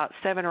 There's about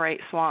 7 or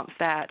 8 swamps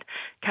that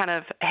kind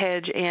of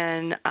hedge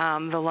in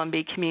the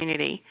Lumbee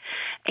community.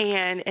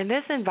 And in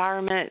this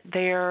environment,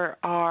 there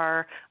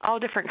are all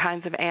different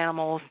kinds of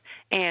animals,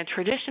 and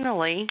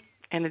traditionally,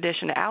 in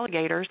addition to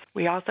alligators,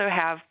 we also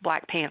have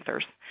black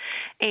panthers.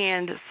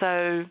 And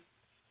so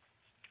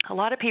a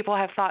lot of people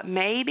have thought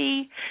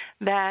maybe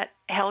that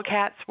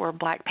hellcats were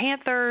black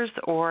panthers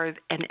or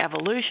an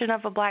evolution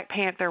of a black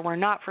panther. We're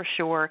not for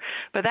sure,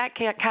 but that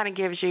kind of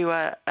gives you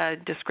a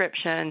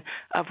description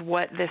of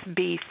what this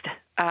beast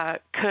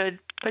could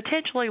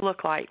potentially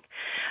look like.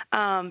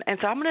 And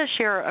so I'm going to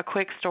share a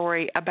quick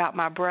story about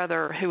my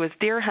brother who was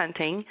deer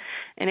hunting,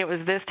 and it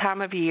was this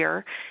time of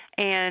year.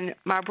 And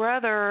my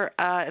brother,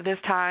 at this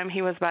time,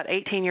 he was about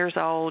 18 years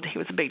old. He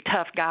was a big,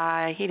 tough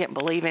guy. He didn't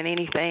believe in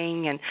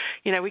anything. And,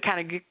 you know,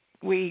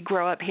 we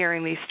grow up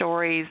hearing these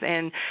stories,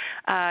 and,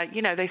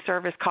 you know, they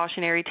serve as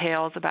cautionary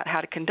tales about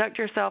how to conduct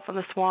yourself in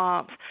the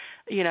swamps,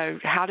 you know,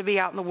 how to be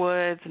out in the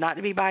woods, not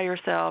to be by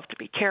yourself, to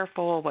be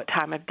careful, what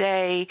time of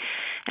day.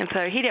 And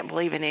so he didn't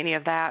believe in any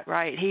of that,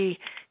 right? He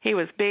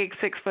was big,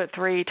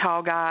 6'3",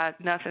 tall guy.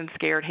 Nothing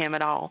scared him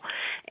at all.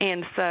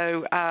 And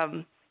so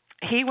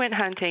he went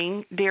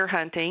hunting, deer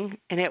hunting,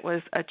 and it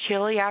was a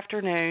chilly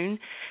afternoon.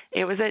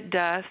 It was at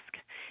dusk,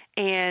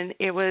 and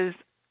it was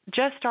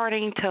just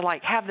starting to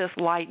like have this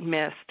light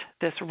mist,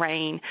 this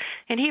rain.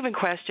 And he even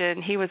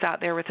questioned, he was out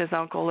there with his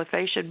uncle, if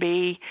they should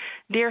be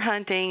deer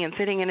hunting and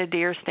sitting in a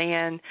deer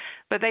stand,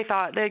 but they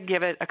thought they'd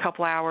give it a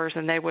couple hours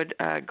and they would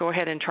go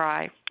ahead and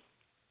try.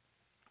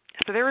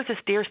 So there was this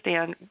deer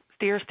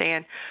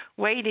stand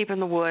way deep in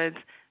the woods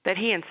that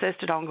he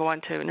insisted on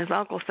going to. And his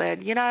uncle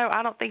said, you know,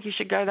 I don't think you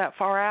should go that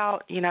far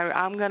out. You know,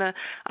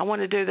 I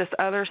want to do this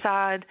other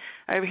side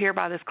over here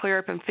by this clear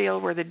open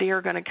field where the deer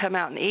are going to come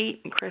out and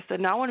eat. And Chris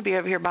said, no, I want to be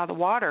over here by the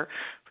water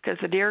because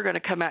the deer are going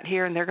to come out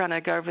here and they're going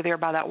to go over there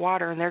by that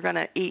water and they're going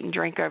to eat and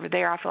drink over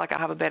there. I feel like I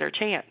have a better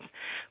chance.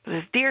 But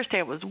this deer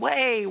stand was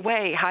way,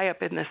 way high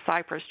up in this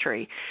cypress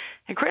tree.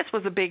 And Chris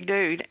was a big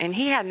dude, and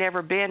he had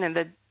never been in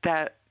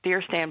the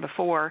deer stand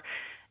before.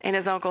 And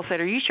his uncle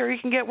said, are you sure you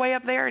can get way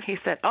up there? And he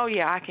said, oh,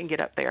 yeah, I can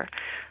get up there.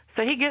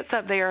 So he gets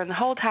up there, and the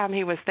whole time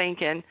he was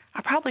thinking,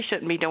 I probably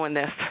shouldn't be doing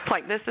this.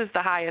 Like, this is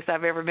the highest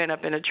I've ever been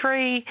up in a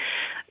tree.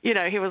 You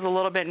know, he was a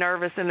little bit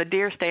nervous, and the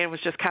deer stand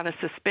was just kind of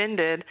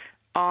suspended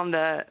on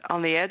the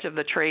edge of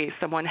the tree.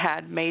 Someone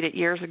had made it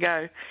years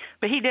ago.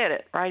 But he did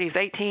it, right? He's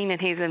 18, and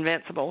he's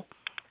invincible.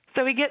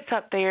 So he gets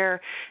up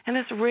there, and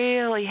this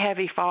really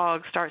heavy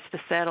fog starts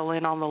to settle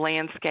in on the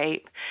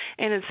landscape.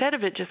 And instead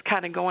of it just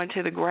kind of going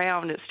to the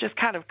ground, it's just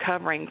kind of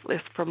covering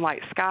this from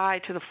like sky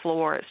to the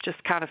floor. It's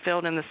just kind of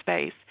filled in the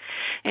space.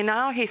 And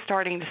now he's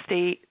starting to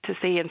see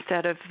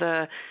instead of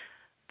the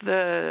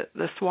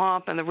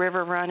swamp and the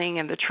river running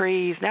and the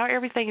trees, now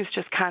everything is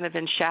just kind of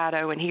in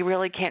shadow, and he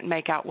really can't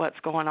make out what's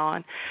going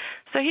on.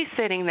 So he's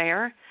sitting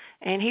there,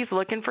 and he's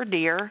looking for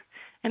deer.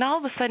 And all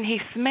of a sudden,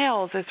 he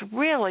smells this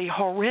really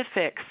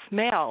horrific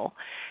smell.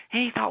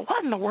 And he thought,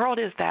 what in the world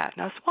is that?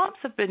 Now, swamps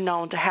have been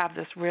known to have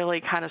this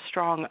really kind of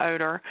strong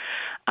odor.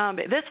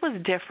 But this was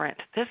different.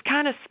 This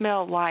kind of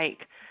smelled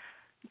like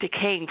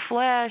decaying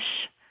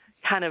flesh,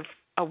 kind of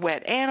a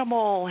wet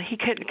animal. He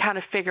couldn't kind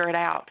of figure it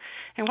out.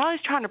 And while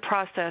he's trying to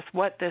process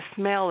what this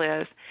smell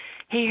is,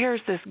 he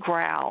hears this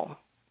growl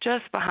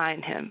just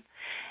behind him.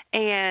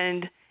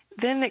 And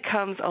then it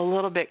comes a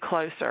little bit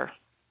closer.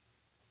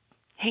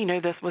 He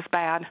knew this was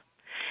bad.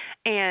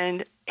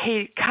 And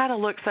he kind of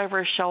looks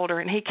over his shoulder,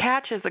 and he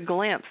catches a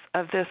glimpse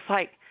of this,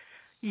 like,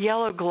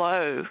 yellow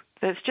glow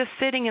that's just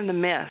sitting in the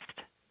mist,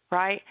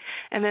 right?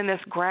 And then this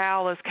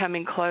growl is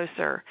coming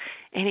closer,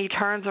 and he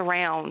turns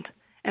around,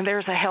 and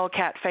there's a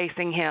hellcat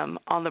facing him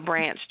on the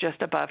branch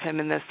just above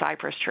him in this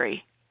cypress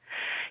tree.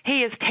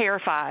 He is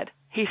terrified.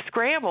 He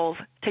scrambles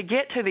to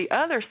get to the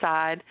other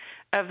side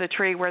of the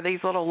tree where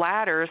these little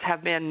ladders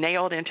have been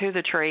nailed into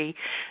the tree,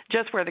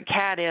 just where the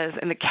cat is,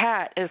 and the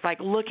cat is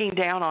like looking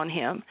down on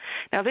him.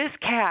 Now, this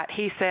cat,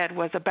 he said,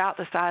 was about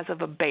the size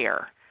of a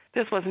bear.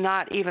 This was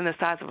not even the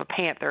size of a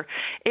panther.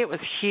 It was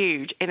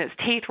huge, and its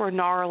teeth were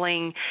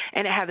gnarling,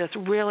 and it had this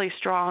really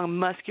strong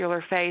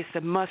muscular face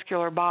and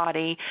muscular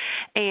body,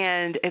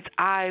 and its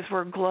eyes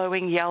were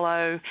glowing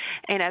yellow.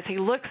 And as he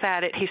looks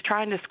at it, he's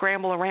trying to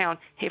scramble around.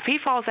 If he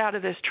falls out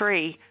of this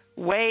tree,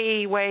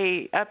 way,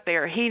 way up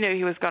there, he knew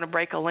he was going to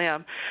break a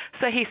limb.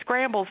 So he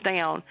scrambles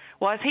down.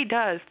 Well, as he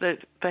does, the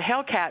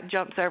hellcat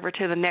jumps over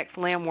to the next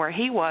limb where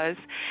he was,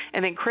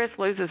 and then Chris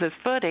loses his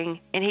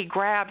footing, and he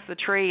grabs the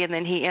tree, and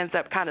then he ends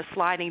up kind of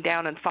sliding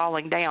down and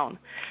falling down.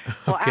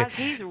 Well, okay. as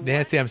he's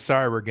Nancy, I'm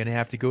sorry, we're going to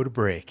have to go to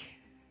break.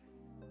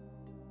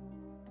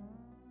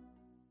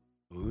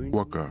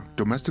 Waka,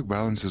 domestic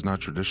violence is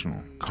not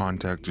traditional.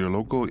 Contact your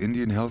local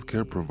Indian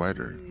healthcare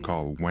provider.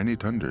 Call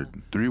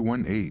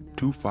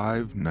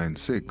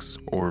 1-800-318-2596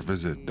 or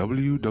visit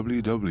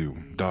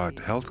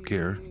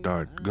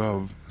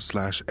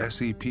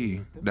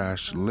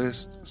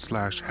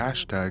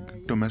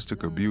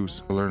www.healthcare.gov/SEP-list/#domestic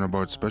abuse. Learn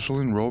about special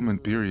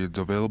enrollment periods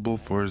available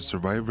for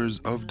survivors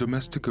of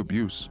domestic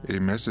abuse. A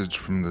message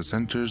from the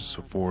Centers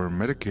for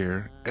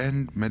Medicare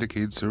and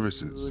Medicaid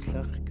Services.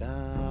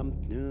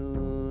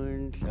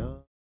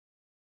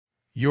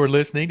 You're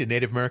listening to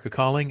Native America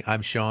Calling.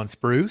 I'm Sean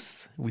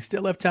Spruce. We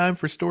still have time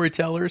for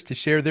storytellers to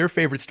share their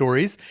favorite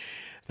stories.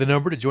 The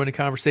number to join the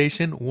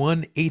conversation,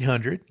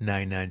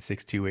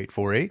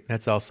 1-800-996-2848.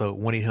 That's also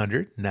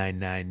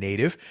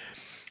 1-800-99-NATIVE.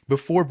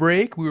 Before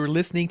break, we were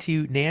listening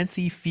to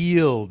Nancy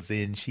Fields,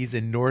 and she's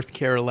in North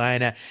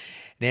Carolina.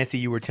 Nancy,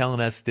 you were telling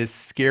us this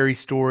scary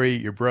story.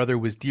 Your brother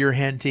was deer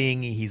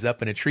hunting. He's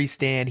up in a tree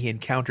stand. He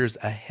encounters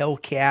a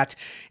hellcat,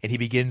 and he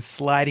begins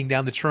sliding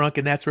down the trunk,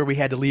 and that's where we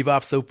had to leave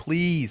off. So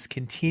please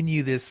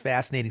continue this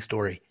fascinating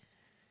story.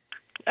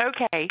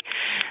 Okay.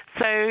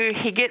 So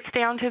he gets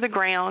down to the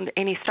ground,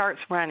 and he starts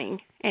running.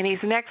 And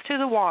he's next to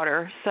the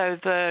water, so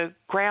the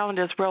ground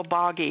is real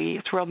boggy.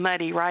 It's real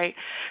muddy, right?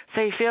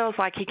 So he feels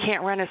like he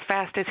can't run as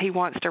fast as he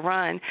wants to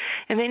run.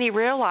 And then he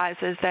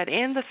realizes that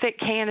in the thick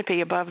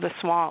canopy above the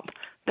swamp,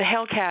 the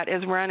hellcat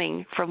is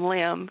running from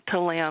limb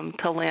to limb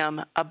to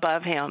limb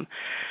above him,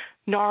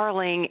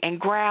 gnarling and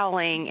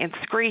growling and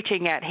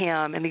screeching at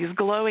him, and these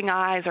glowing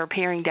eyes are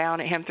peering down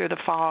at him through the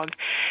fog.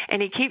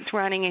 And he keeps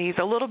running, and he's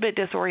a little bit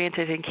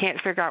disoriented and can't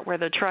figure out where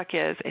the truck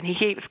is, and he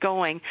keeps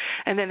going.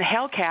 And then the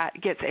hellcat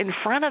gets in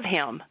front of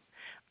him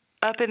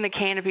up in the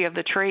canopy of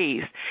the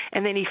trees,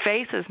 and then he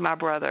faces my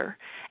brother,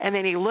 and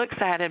then he looks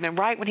at him, and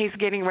right when he's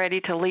getting ready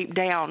to leap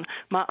down,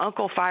 my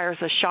uncle fires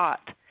a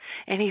shot,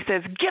 and he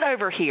says, "Get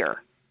over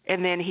here."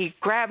 And then he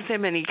grabs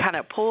him and he kind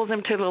of pulls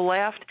him to the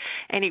left,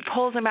 and he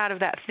pulls him out of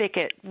that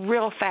thicket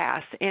real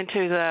fast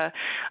into the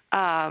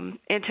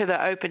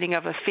opening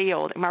of a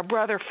field. And my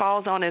brother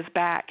falls on his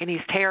back, and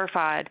he's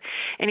terrified,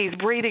 and he's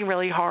breathing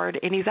really hard,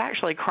 and he's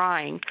actually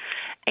crying,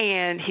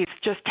 and he's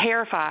just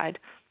terrified.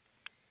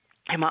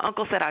 And my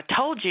uncle said, "I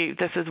told you,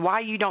 this is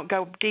why you don't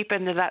go deep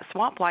into that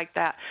swamp like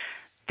that.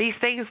 These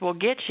things will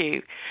get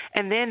you."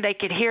 And then they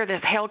could hear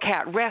this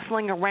hellcat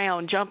wrestling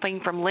around,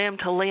 jumping from limb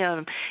to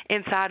limb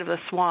inside of the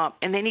swamp.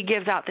 And then he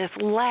gives out this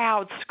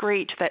loud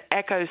screech that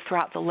echoes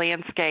throughout the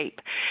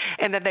landscape.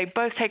 And then they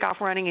both take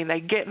off running, and they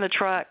get in the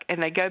truck,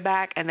 and they go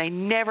back, and they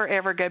never,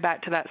 ever go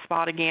back to that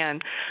spot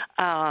again.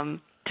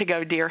 to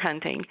go deer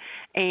hunting.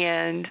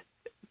 And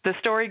the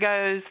story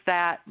goes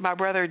that my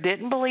brother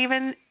didn't believe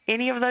in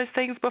any of those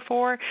things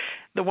before.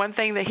 The one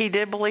thing that he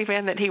did believe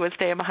in that he would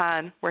stand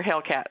behind were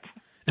hellcats.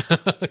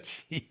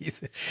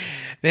 Jeez.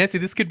 Nancy,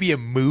 this could be a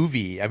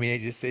movie. I mean,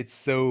 it's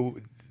so,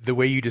 the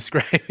way you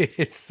describe it,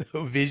 it's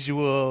so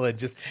visual and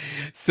just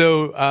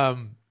so,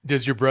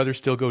 does your brother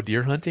still go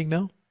deer hunting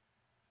now?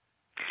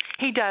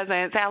 He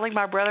doesn't. Sadly,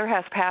 my brother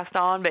has passed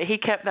on, but he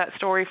kept that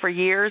story for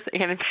years.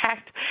 And in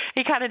fact,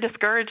 he kind of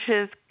discouraged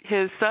his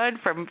son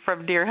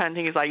from deer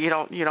hunting. He's like, you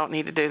don't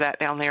need to do that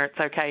down there. It's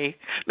okay.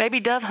 Maybe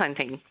dove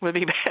hunting would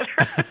be better.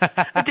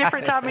 A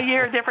different time of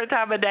year, different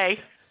time of day.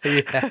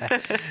 Yeah.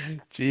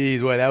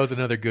 Jeez, boy, that was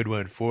another good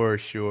one for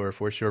sure.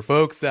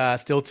 Folks,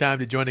 still time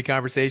to join the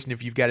conversation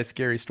if you've got a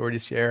scary story to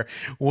share.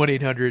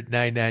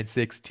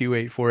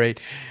 1-800-996-2848.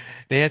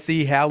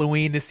 Nancy,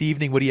 Halloween this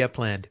evening, what do you have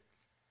planned?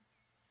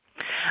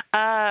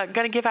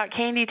 Going to give out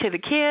candy to the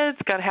kids,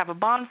 going to have a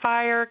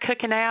bonfire,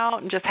 cooking out,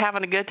 and just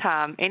having a good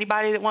time.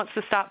 Anybody that wants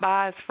to stop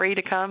by is free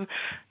to come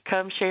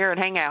share and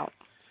hang out.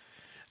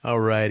 All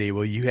righty.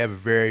 Well, you have a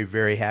very,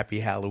 very happy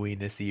Halloween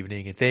this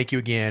evening. And thank you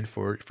again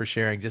for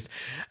sharing just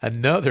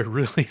another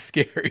really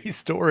scary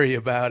story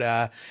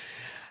about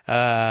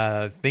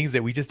things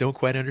that we just don't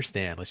quite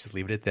understand. Let's just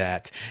leave it at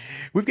that.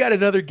 We've got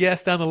another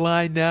guest on the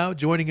line now,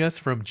 joining us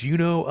from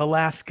Juneau,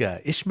 Alaska,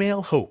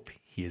 Ishmael Hope.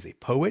 He is a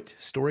poet,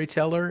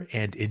 storyteller,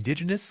 and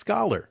indigenous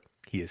scholar.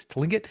 He is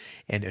Tlingit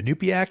and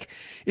Inupiaq.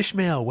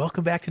 Ishmael,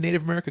 welcome back to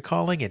Native America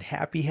Calling, and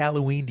happy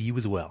Halloween to you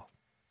as well.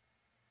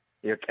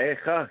 All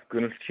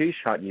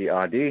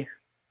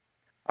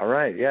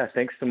right. Yeah.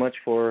 Thanks so much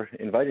for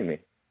inviting me.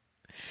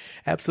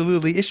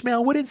 Absolutely.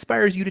 Ishmael, what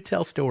inspires you to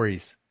tell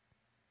stories?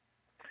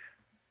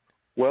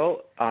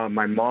 Well,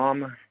 my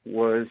mom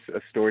was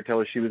a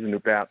storyteller. She was a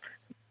Inupiaq,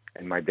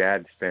 and my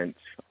dad spent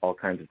all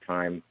kinds of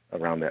time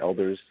around the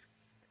elders.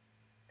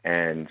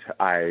 And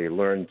I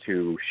learned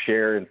to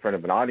share in front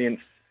of an audience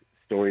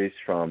stories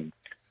from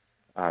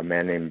a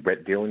man named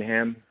Brett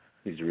Dillingham.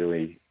 He's a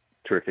really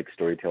terrific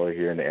storyteller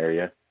here in the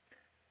area.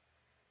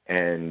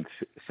 And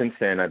since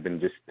then, I've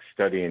been just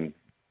studying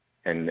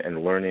and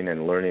learning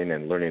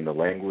the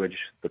language,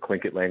 the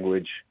Tlingit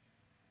language,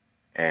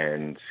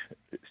 and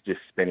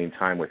just spending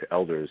time with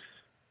elders.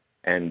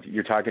 And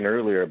you're talking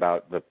earlier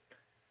about the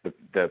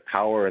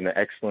power and the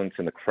excellence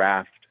and the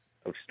craft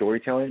of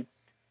storytelling.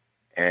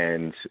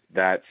 And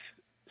that's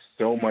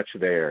so much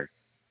there,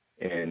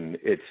 and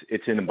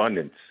it's in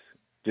abundance.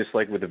 Just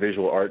like with the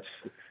visual arts,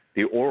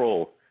 the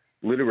oral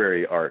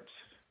literary arts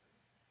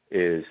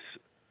is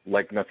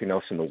like nothing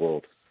else in the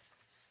world.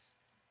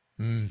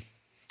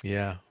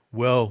 Yeah,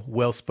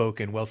 well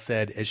spoken, well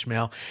said,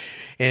 Ishmael.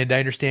 And I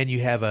understand you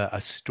have a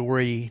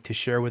story to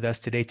share with us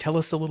today. Tell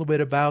us a little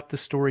bit about the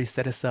story.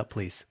 Set us up,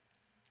 please.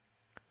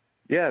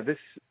 Yeah, this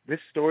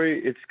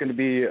story, it's going to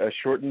be a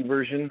shortened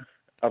version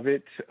of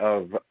it,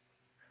 of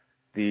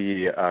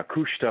the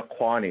Kushta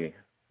Kwani,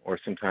 or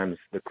sometimes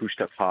the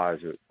Kushta Pa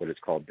is what it's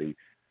called, the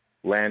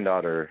land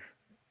otter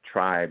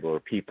tribe or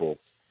people.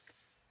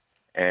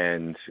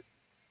 And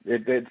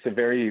it's a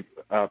very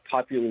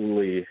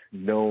popularly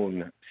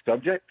known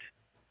subject,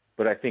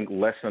 but I think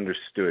less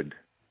understood.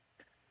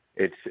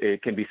 It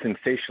can be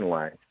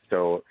sensationalized.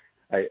 So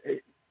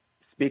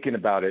speaking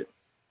about it,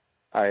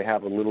 I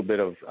have a little bit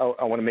of,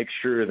 I want to make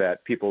sure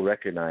that people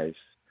recognize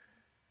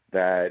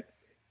that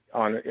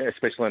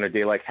especially on a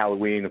day like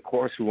Halloween, of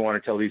course, we want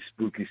to tell these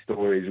spooky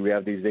stories. We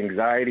have these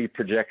anxiety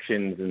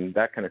projections and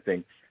that kind of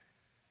thing.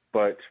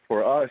 But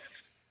for us,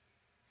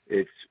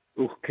 it's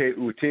uke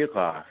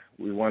utira.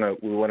 We want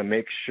to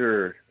make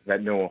sure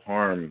that no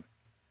harm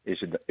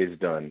is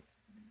done.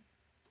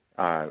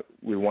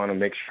 We want to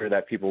make sure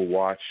that people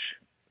watch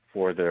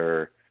for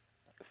their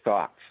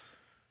thoughts.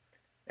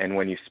 And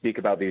when you speak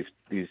about these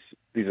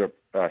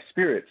are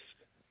spirits,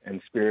 and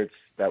spirits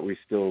that we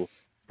still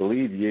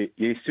believe,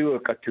 Yesu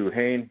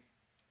Katuhain,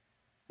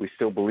 we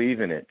still believe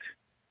in it.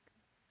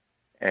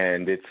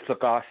 And it's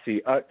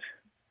Sakasi Ut,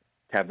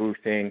 taboo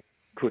thing,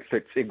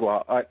 Kutlitz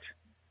Igwa Ut.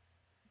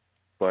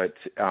 But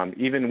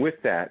even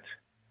with that,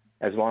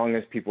 as long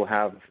as people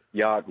have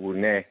Yad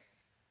Wune,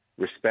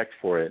 respect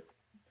for it,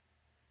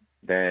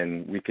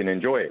 then we can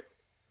enjoy it.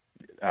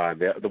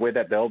 The way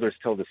that the elders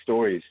tell the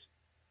stories,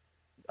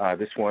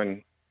 this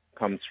one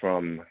comes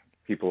from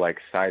people like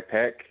Sai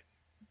Peck,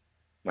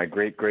 my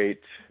great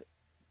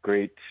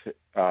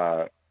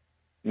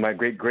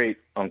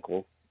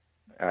uncle,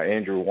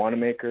 Andrew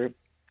Wanamaker,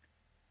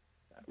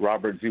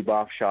 Robert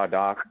Zuboff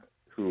Shadak,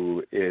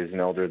 who is an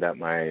elder that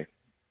my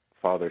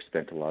father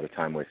spent a lot of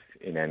time with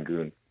in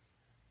Angoon.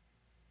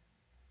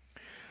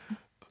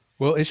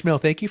 Well, Ishmael,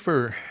 thank you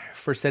for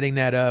setting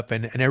that up.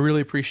 And I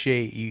really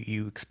appreciate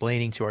you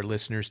explaining to our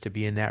listeners to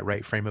be in that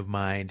right frame of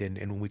mind. And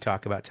when we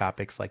talk about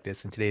topics like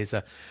this, and today is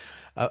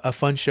a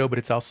fun show, but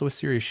it's also a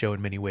serious show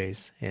in many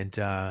ways. And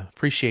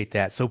appreciate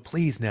that. So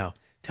please now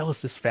tell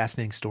us this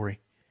fascinating story.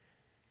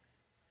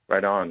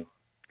 Right on.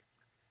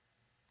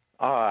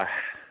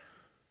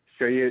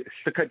 So you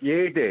Sukat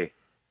Yede,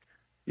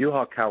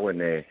 Yuha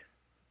Kawane,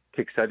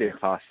 Kiksade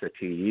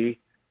Hasati,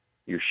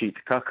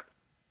 Yushit-kak.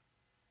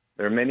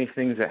 There are many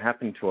things that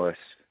happen to us,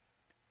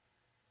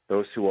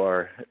 those who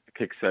are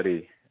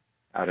Kiksadi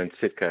out in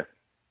Sitka.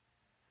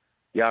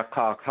 Ya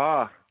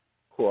ka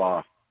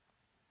hua.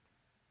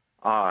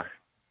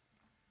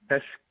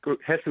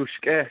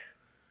 Hesushke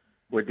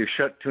with the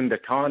shut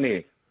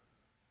tundatani.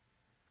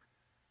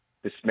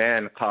 This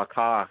man,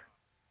 Kaka,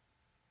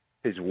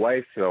 his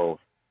wife, though,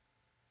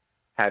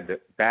 had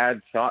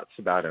bad thoughts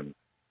about him.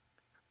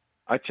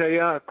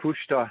 Achaya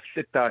kushta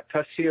sita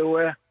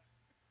tasiawe.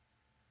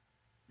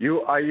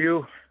 You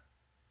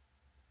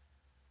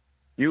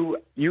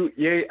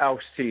ye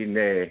ausi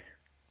ne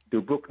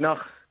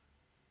dubuknach.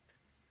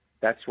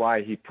 That's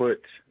why he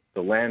put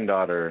the land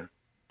otter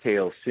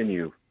tail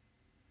sinew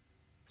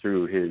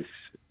through his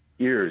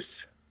ears.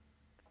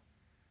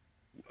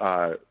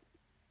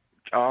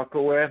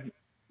 Chakawe,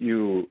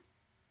 you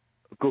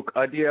guk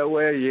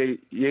adiawe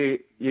ye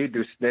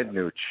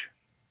dusnednuch.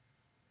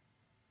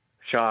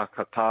 Sha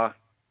kaka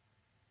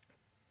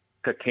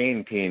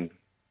kakain.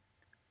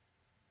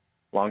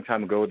 Long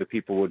time ago, the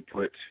people would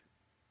put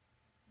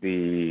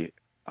the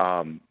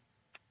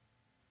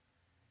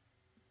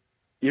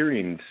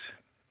earrings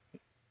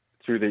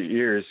through their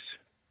ears,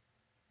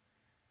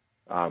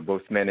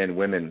 both men and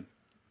women.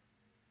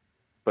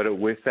 But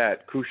with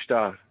that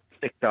kushta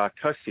tikta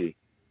tusi,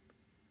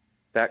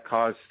 that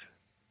caused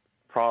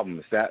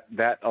problems.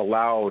 That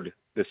allowed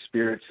the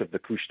spirits of the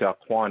kushta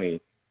kwani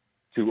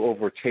to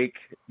overtake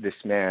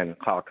this man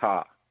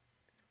Kaka.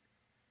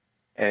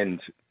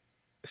 And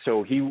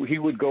so he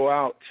would go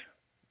out.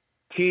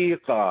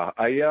 Tika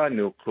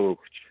ayanu kuch.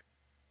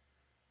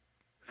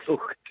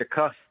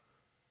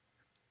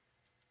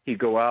 He'd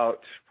go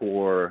out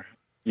for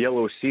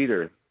yellow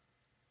cedar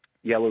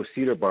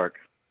bark,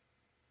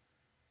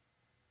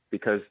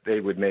 because they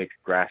would make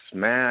grass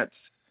mats,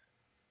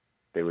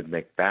 they would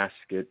make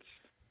baskets.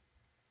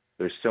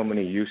 There's so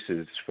many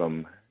uses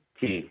from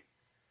tea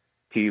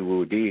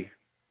wudi,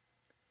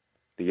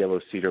 the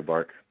yellow cedar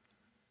bark.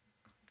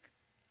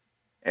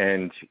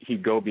 And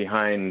he'd go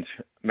behind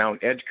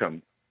Mount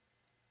Edgecombe.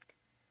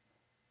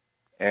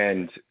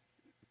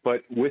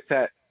 But with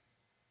that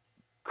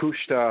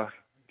kushta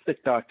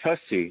tikta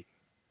tusi,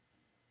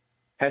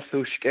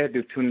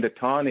 hesushkedu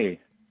tundatani,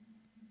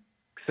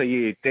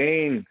 ksayi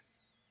dain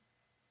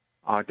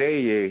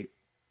adeye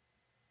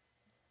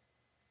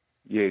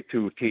ye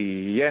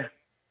tutiye.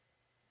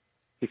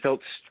 He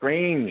felt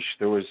strange.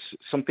 There was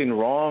something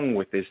wrong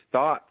with his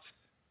thoughts.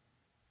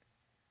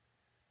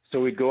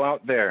 So he'd go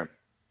out there.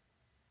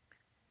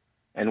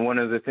 And one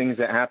of the things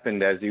that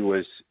happened as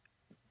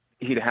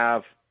he'd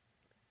have,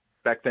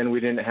 back then we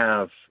didn't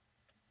have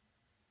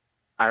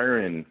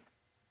iron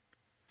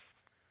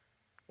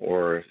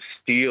or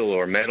steel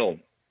or metal,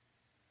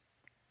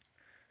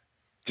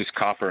 just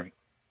copper.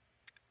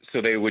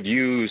 So they would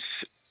use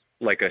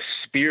like a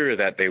spear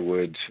that they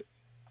would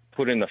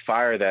put in the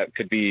fire that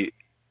could be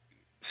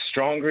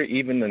stronger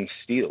even than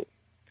steel.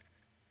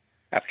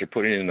 After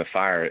putting it in the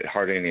fire,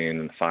 hardening it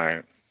in the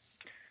fire.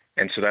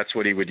 And so that's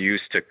what he would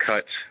use to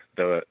cut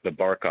the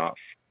bark off.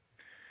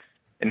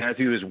 And as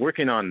he was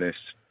working on this,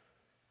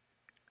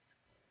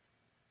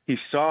 he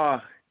saw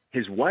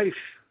his wife.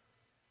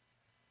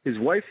 His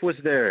wife was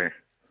there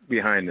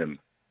behind him.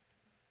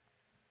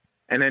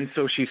 And then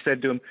so she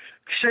said to him,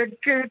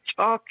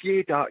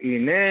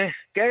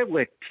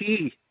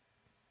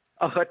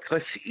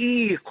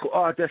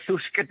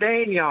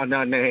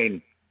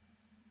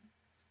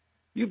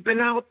 you've been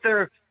out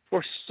there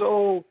for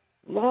so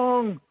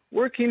long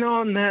working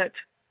on that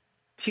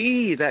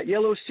tea, that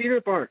yellow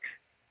cedar bark.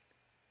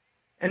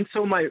 And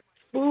so my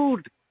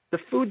food, the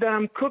food that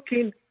I'm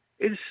cooking,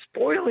 is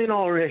spoiling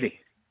already.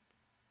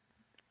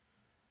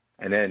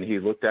 And then he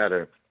looked at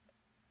her.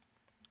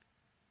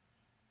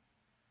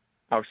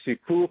 He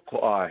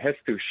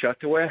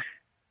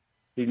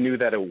knew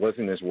that it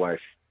wasn't his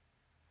wife.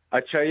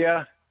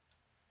 Achaya,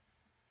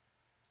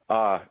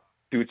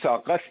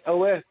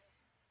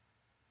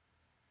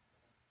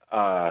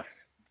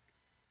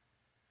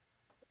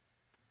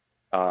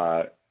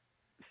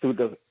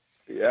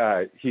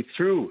 he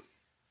threw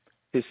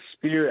his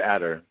spear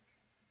at her.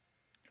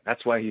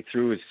 That's why he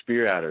threw his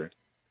spear at her.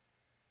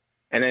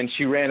 And then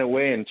she ran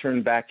away and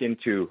turned back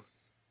into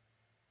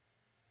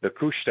the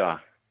kushta,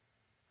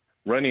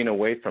 running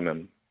away from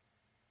him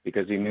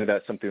because he knew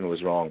that something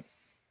was wrong.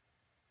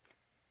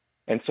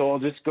 And so I'll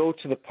just go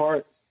to the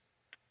part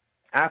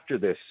after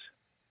this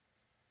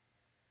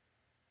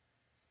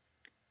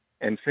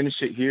and finish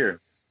it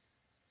here,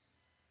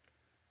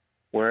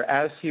 where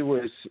as he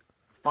was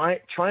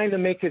trying to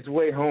make his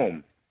way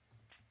home,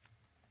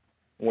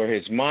 where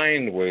his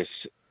mind was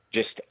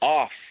just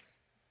off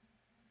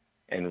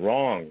and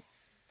wrong,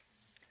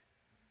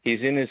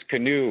 he's in his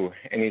canoe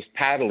and he's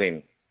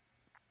paddling.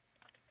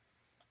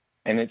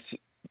 And it's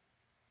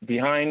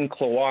behind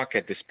Klawock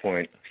at this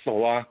point,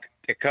 Klawock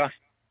Ika.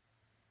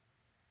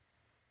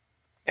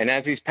 And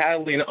as he's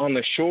paddling on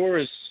the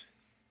shores,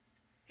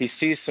 he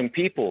sees some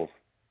people.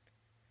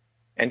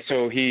 And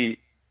so he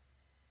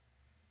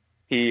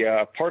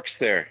parks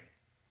there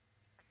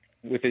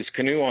with his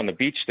canoe on the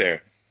beach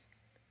there.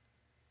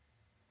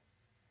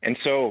 And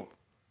so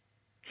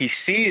he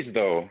sees,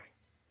 though,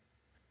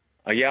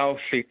 ayaw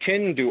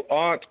fitin du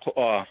art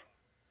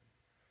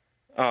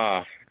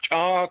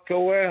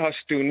chakawe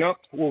hastunak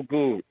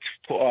wugut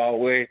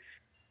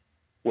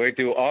we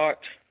do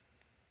art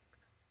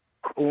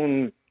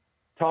kun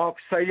talk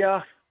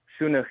saya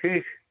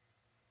sunachich.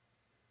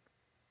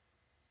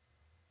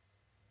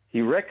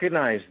 He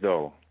recognized,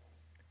 though,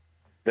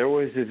 there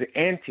was his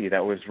auntie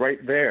that was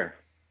right there.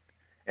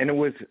 And it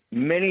was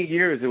many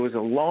years, it was a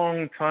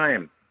long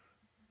time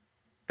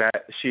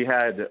that she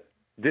had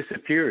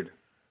disappeared.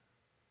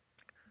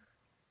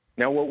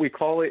 Now, what we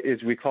call it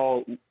is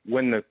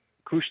when the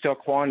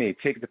Kushtakwani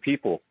take the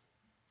people,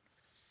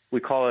 we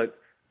call it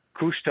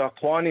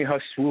Kushtakwani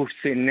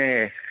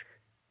haswusine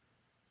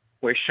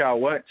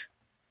weshawat.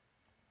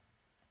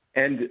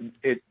 And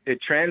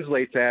it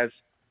translates as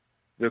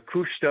the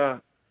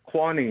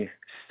Kushtakwani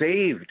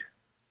saved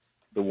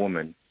the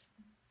woman,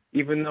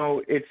 even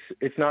though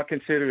it's not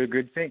considered a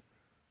good thing.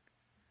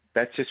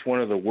 That's just one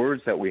of the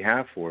words that we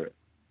have for it.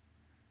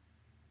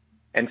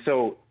 And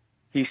so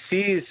he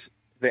sees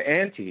his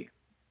auntie,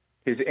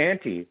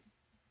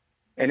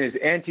 and his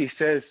auntie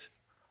says,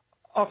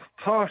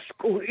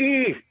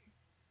 Achtashku'i,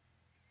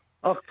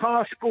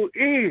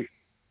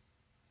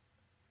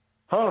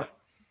 huh,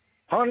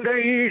 Honda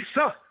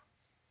Isa,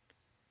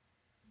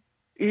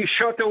 I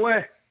shot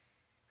away,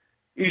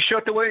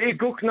 I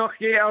guk noch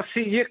ye al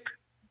si yik,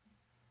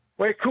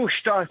 we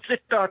kushta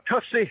sitta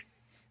tussi.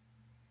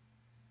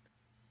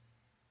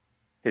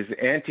 His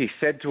auntie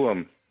said to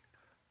him,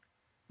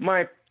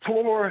 my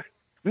poor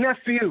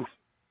nephew,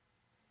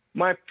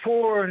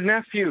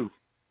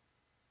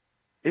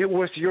 it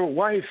was your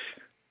wife.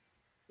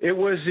 It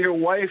was your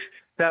wife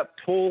that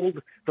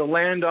pulled the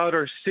land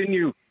otter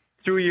sinew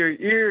through your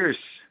ears.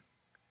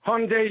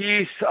 Honde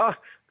yisa,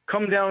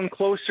 come down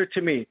closer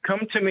to me.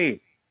 Come to me.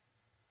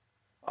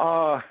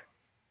 Igukdach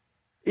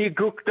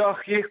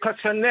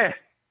yikasane.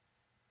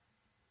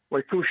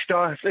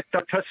 Wekushta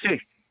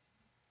sitatasi.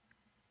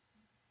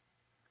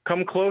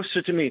 Come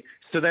closer to me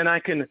so then I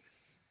can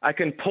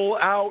pull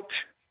out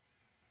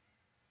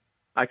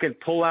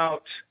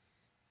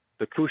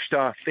the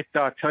kushta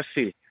fitta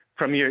tusi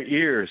from your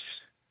ears.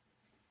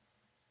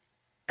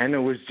 And it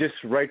was just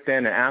right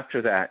then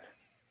after that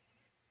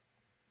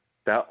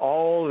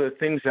all the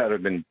things that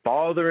have been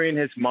bothering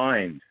his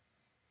mind,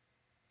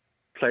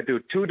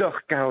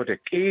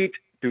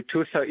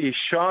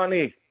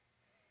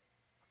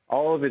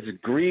 all of his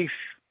grief,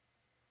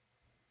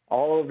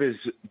 all of his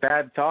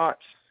bad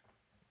thoughts,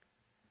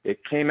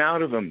 it came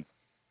out of him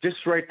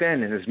just right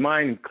then, and his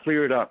mind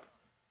cleared up.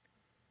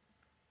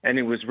 And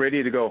he was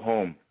ready to go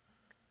home.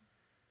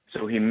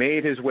 So he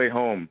made his way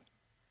home.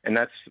 And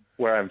that's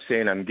where I'm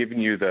saying I'm giving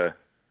you the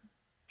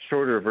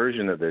shorter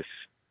version of this.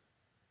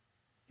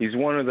 He's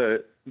one of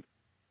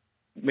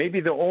maybe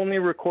the only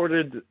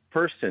recorded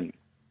person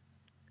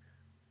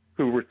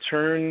who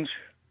returned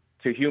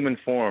to human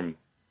form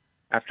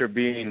after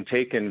being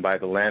taken by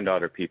the land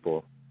otter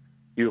people.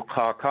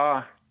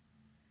 Yukaka,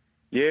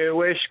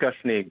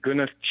 Yeweshkasni,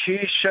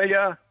 Gunafchi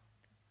Shaya,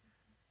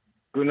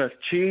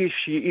 Gunafchi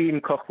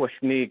Shiim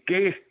Kochwasni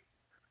Ge,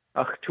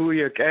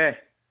 Achtuyak E,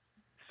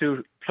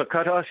 Su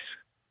Plakatas,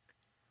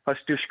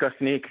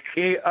 Hastushkasni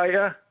Ke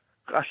Aya,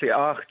 Kasi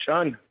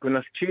Achchan,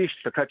 Gunafchi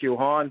Plakat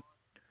Yohan,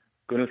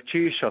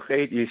 Gunafchi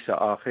Shachet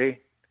Isa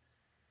Ache.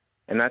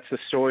 And that's the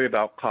story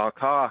about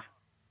Kaka.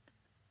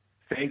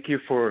 Thank you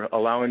for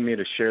allowing me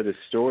to share this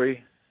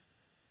story.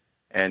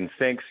 And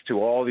thanks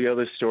to all the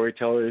other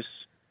storytellers.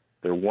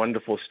 They're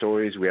wonderful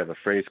stories. We have a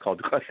phrase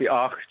called Kasi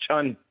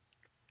Achchan.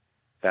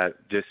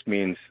 That just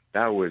means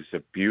that was a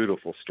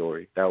beautiful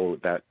story.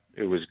 That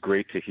it was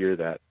great to hear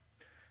that.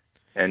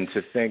 And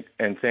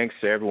thanks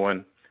to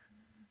everyone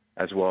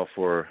as well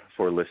for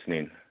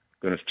listening.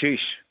 Gunaf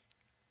Chish.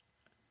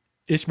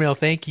 Ishmael,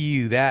 thank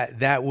you.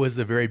 That was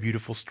a very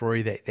beautiful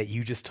story that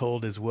you just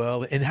told as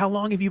well. And how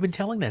long have you been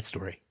telling that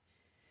story?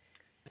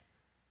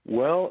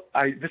 Well,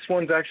 this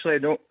one's actually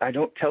I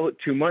don't tell it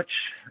too much,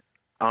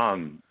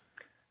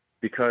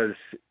 because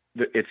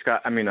it's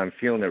got. I mean, I'm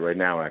feeling it right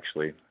now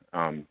actually,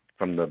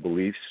 from the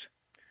beliefs,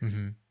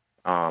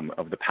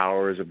 of the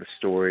powers of the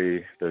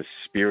story, the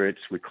spirits.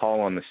 We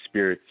call on the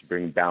spirits to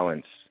bring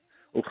balance,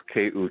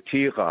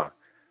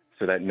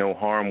 so that no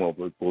harm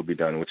will be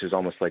done, which is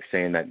almost like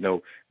saying that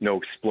no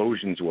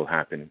explosions will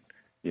happen,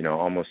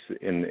 almost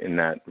in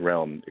that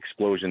realm,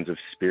 explosions of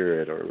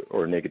spirit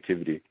or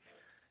negativity,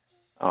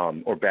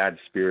 or bad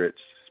spirits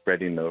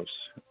spreading those.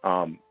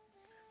 Okay.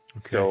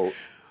 So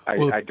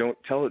I don't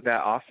tell it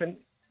that often.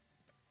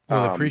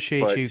 Well,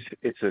 appreciate you.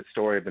 It's a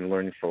story I've been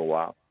learning for a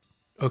while.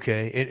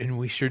 Okay, and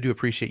we sure do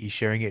appreciate you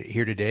sharing it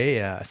here today.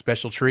 A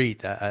special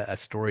treat, a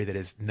story that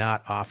is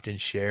not often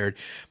shared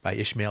by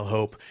Ishmael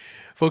Hope.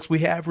 Folks, we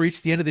have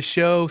reached the end of the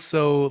show,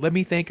 so let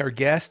me thank our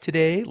guests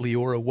today,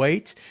 Leora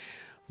White,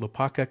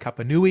 Lopaka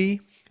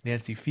Kapanui,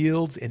 Nancy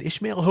Fields, and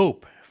Ishmael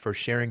Hope for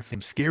sharing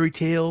some scary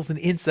tales and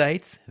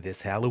insights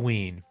this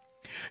Halloween.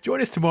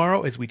 Join us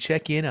tomorrow as we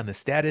check in on the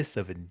status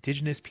of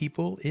indigenous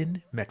people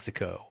in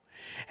Mexico.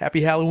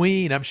 Happy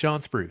Halloween. I'm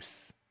Sean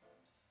Spruce.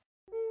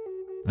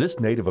 This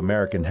Native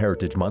American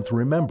Heritage Month,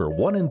 remember,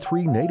 1 in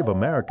 3 Native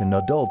American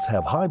adults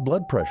have high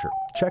blood pressure.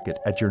 Check it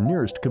at your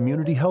nearest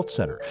community health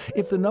center.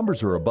 If the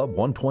numbers are above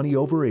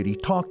 120/80,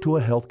 talk to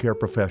a healthcare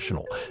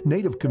professional.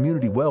 Native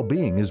community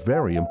well-being is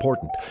very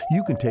important.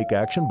 You can take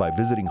action by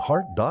visiting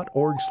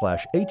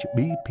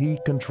heart.org/HBP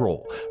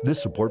Control.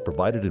 This support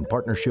provided in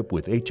partnership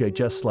with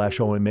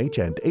HHS/OMH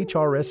and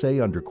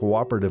HRSA under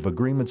cooperative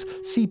agreements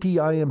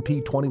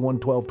CPIMP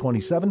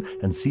 211227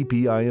 and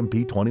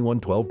CPIMP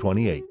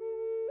 211228.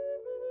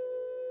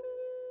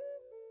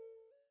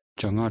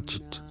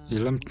 Jangatit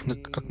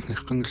ilamtnak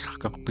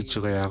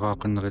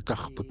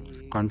akniqanglaqaqpiteriaqaaqinneritарput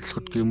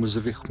qantllut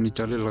kiumusavik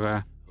nitalilra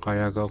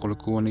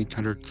qayagaaqulukuan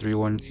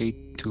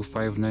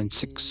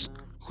 800-318-2596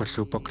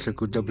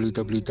 qullupaqlaku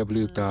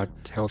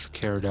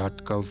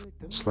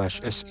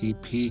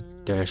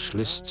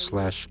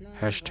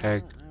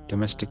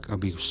www.healthcare.gov/sep-list/#domestic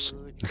abuse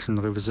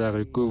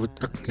nallanrivisariukkuuvut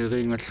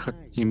akngiriingallrat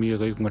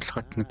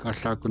imiiriungallratnik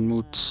allaakun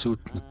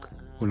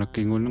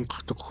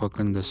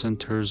unakkingunengqartuqqakan the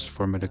Centers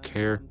for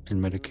Medicare and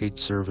Medicaid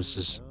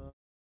Services.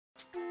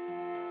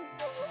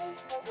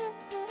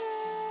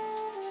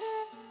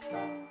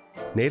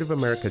 Native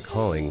America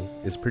Calling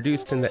is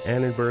produced in the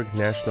Annenberg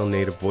National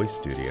Native Voice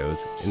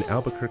Studios in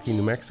Albuquerque,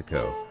 New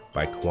Mexico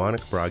by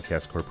Koahnic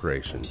Broadcast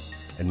Corporation,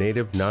 a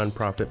Native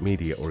nonprofit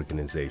media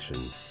organization.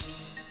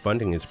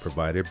 Funding is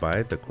provided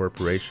by the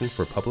Corporation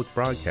for Public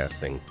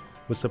Broadcasting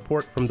with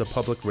support from the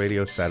Public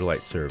Radio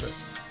Satellite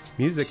Service.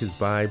 Music is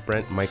by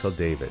Brent Michael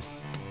Davids.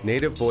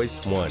 Native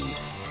Voice One,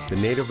 the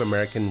Native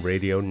American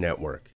Radio Network.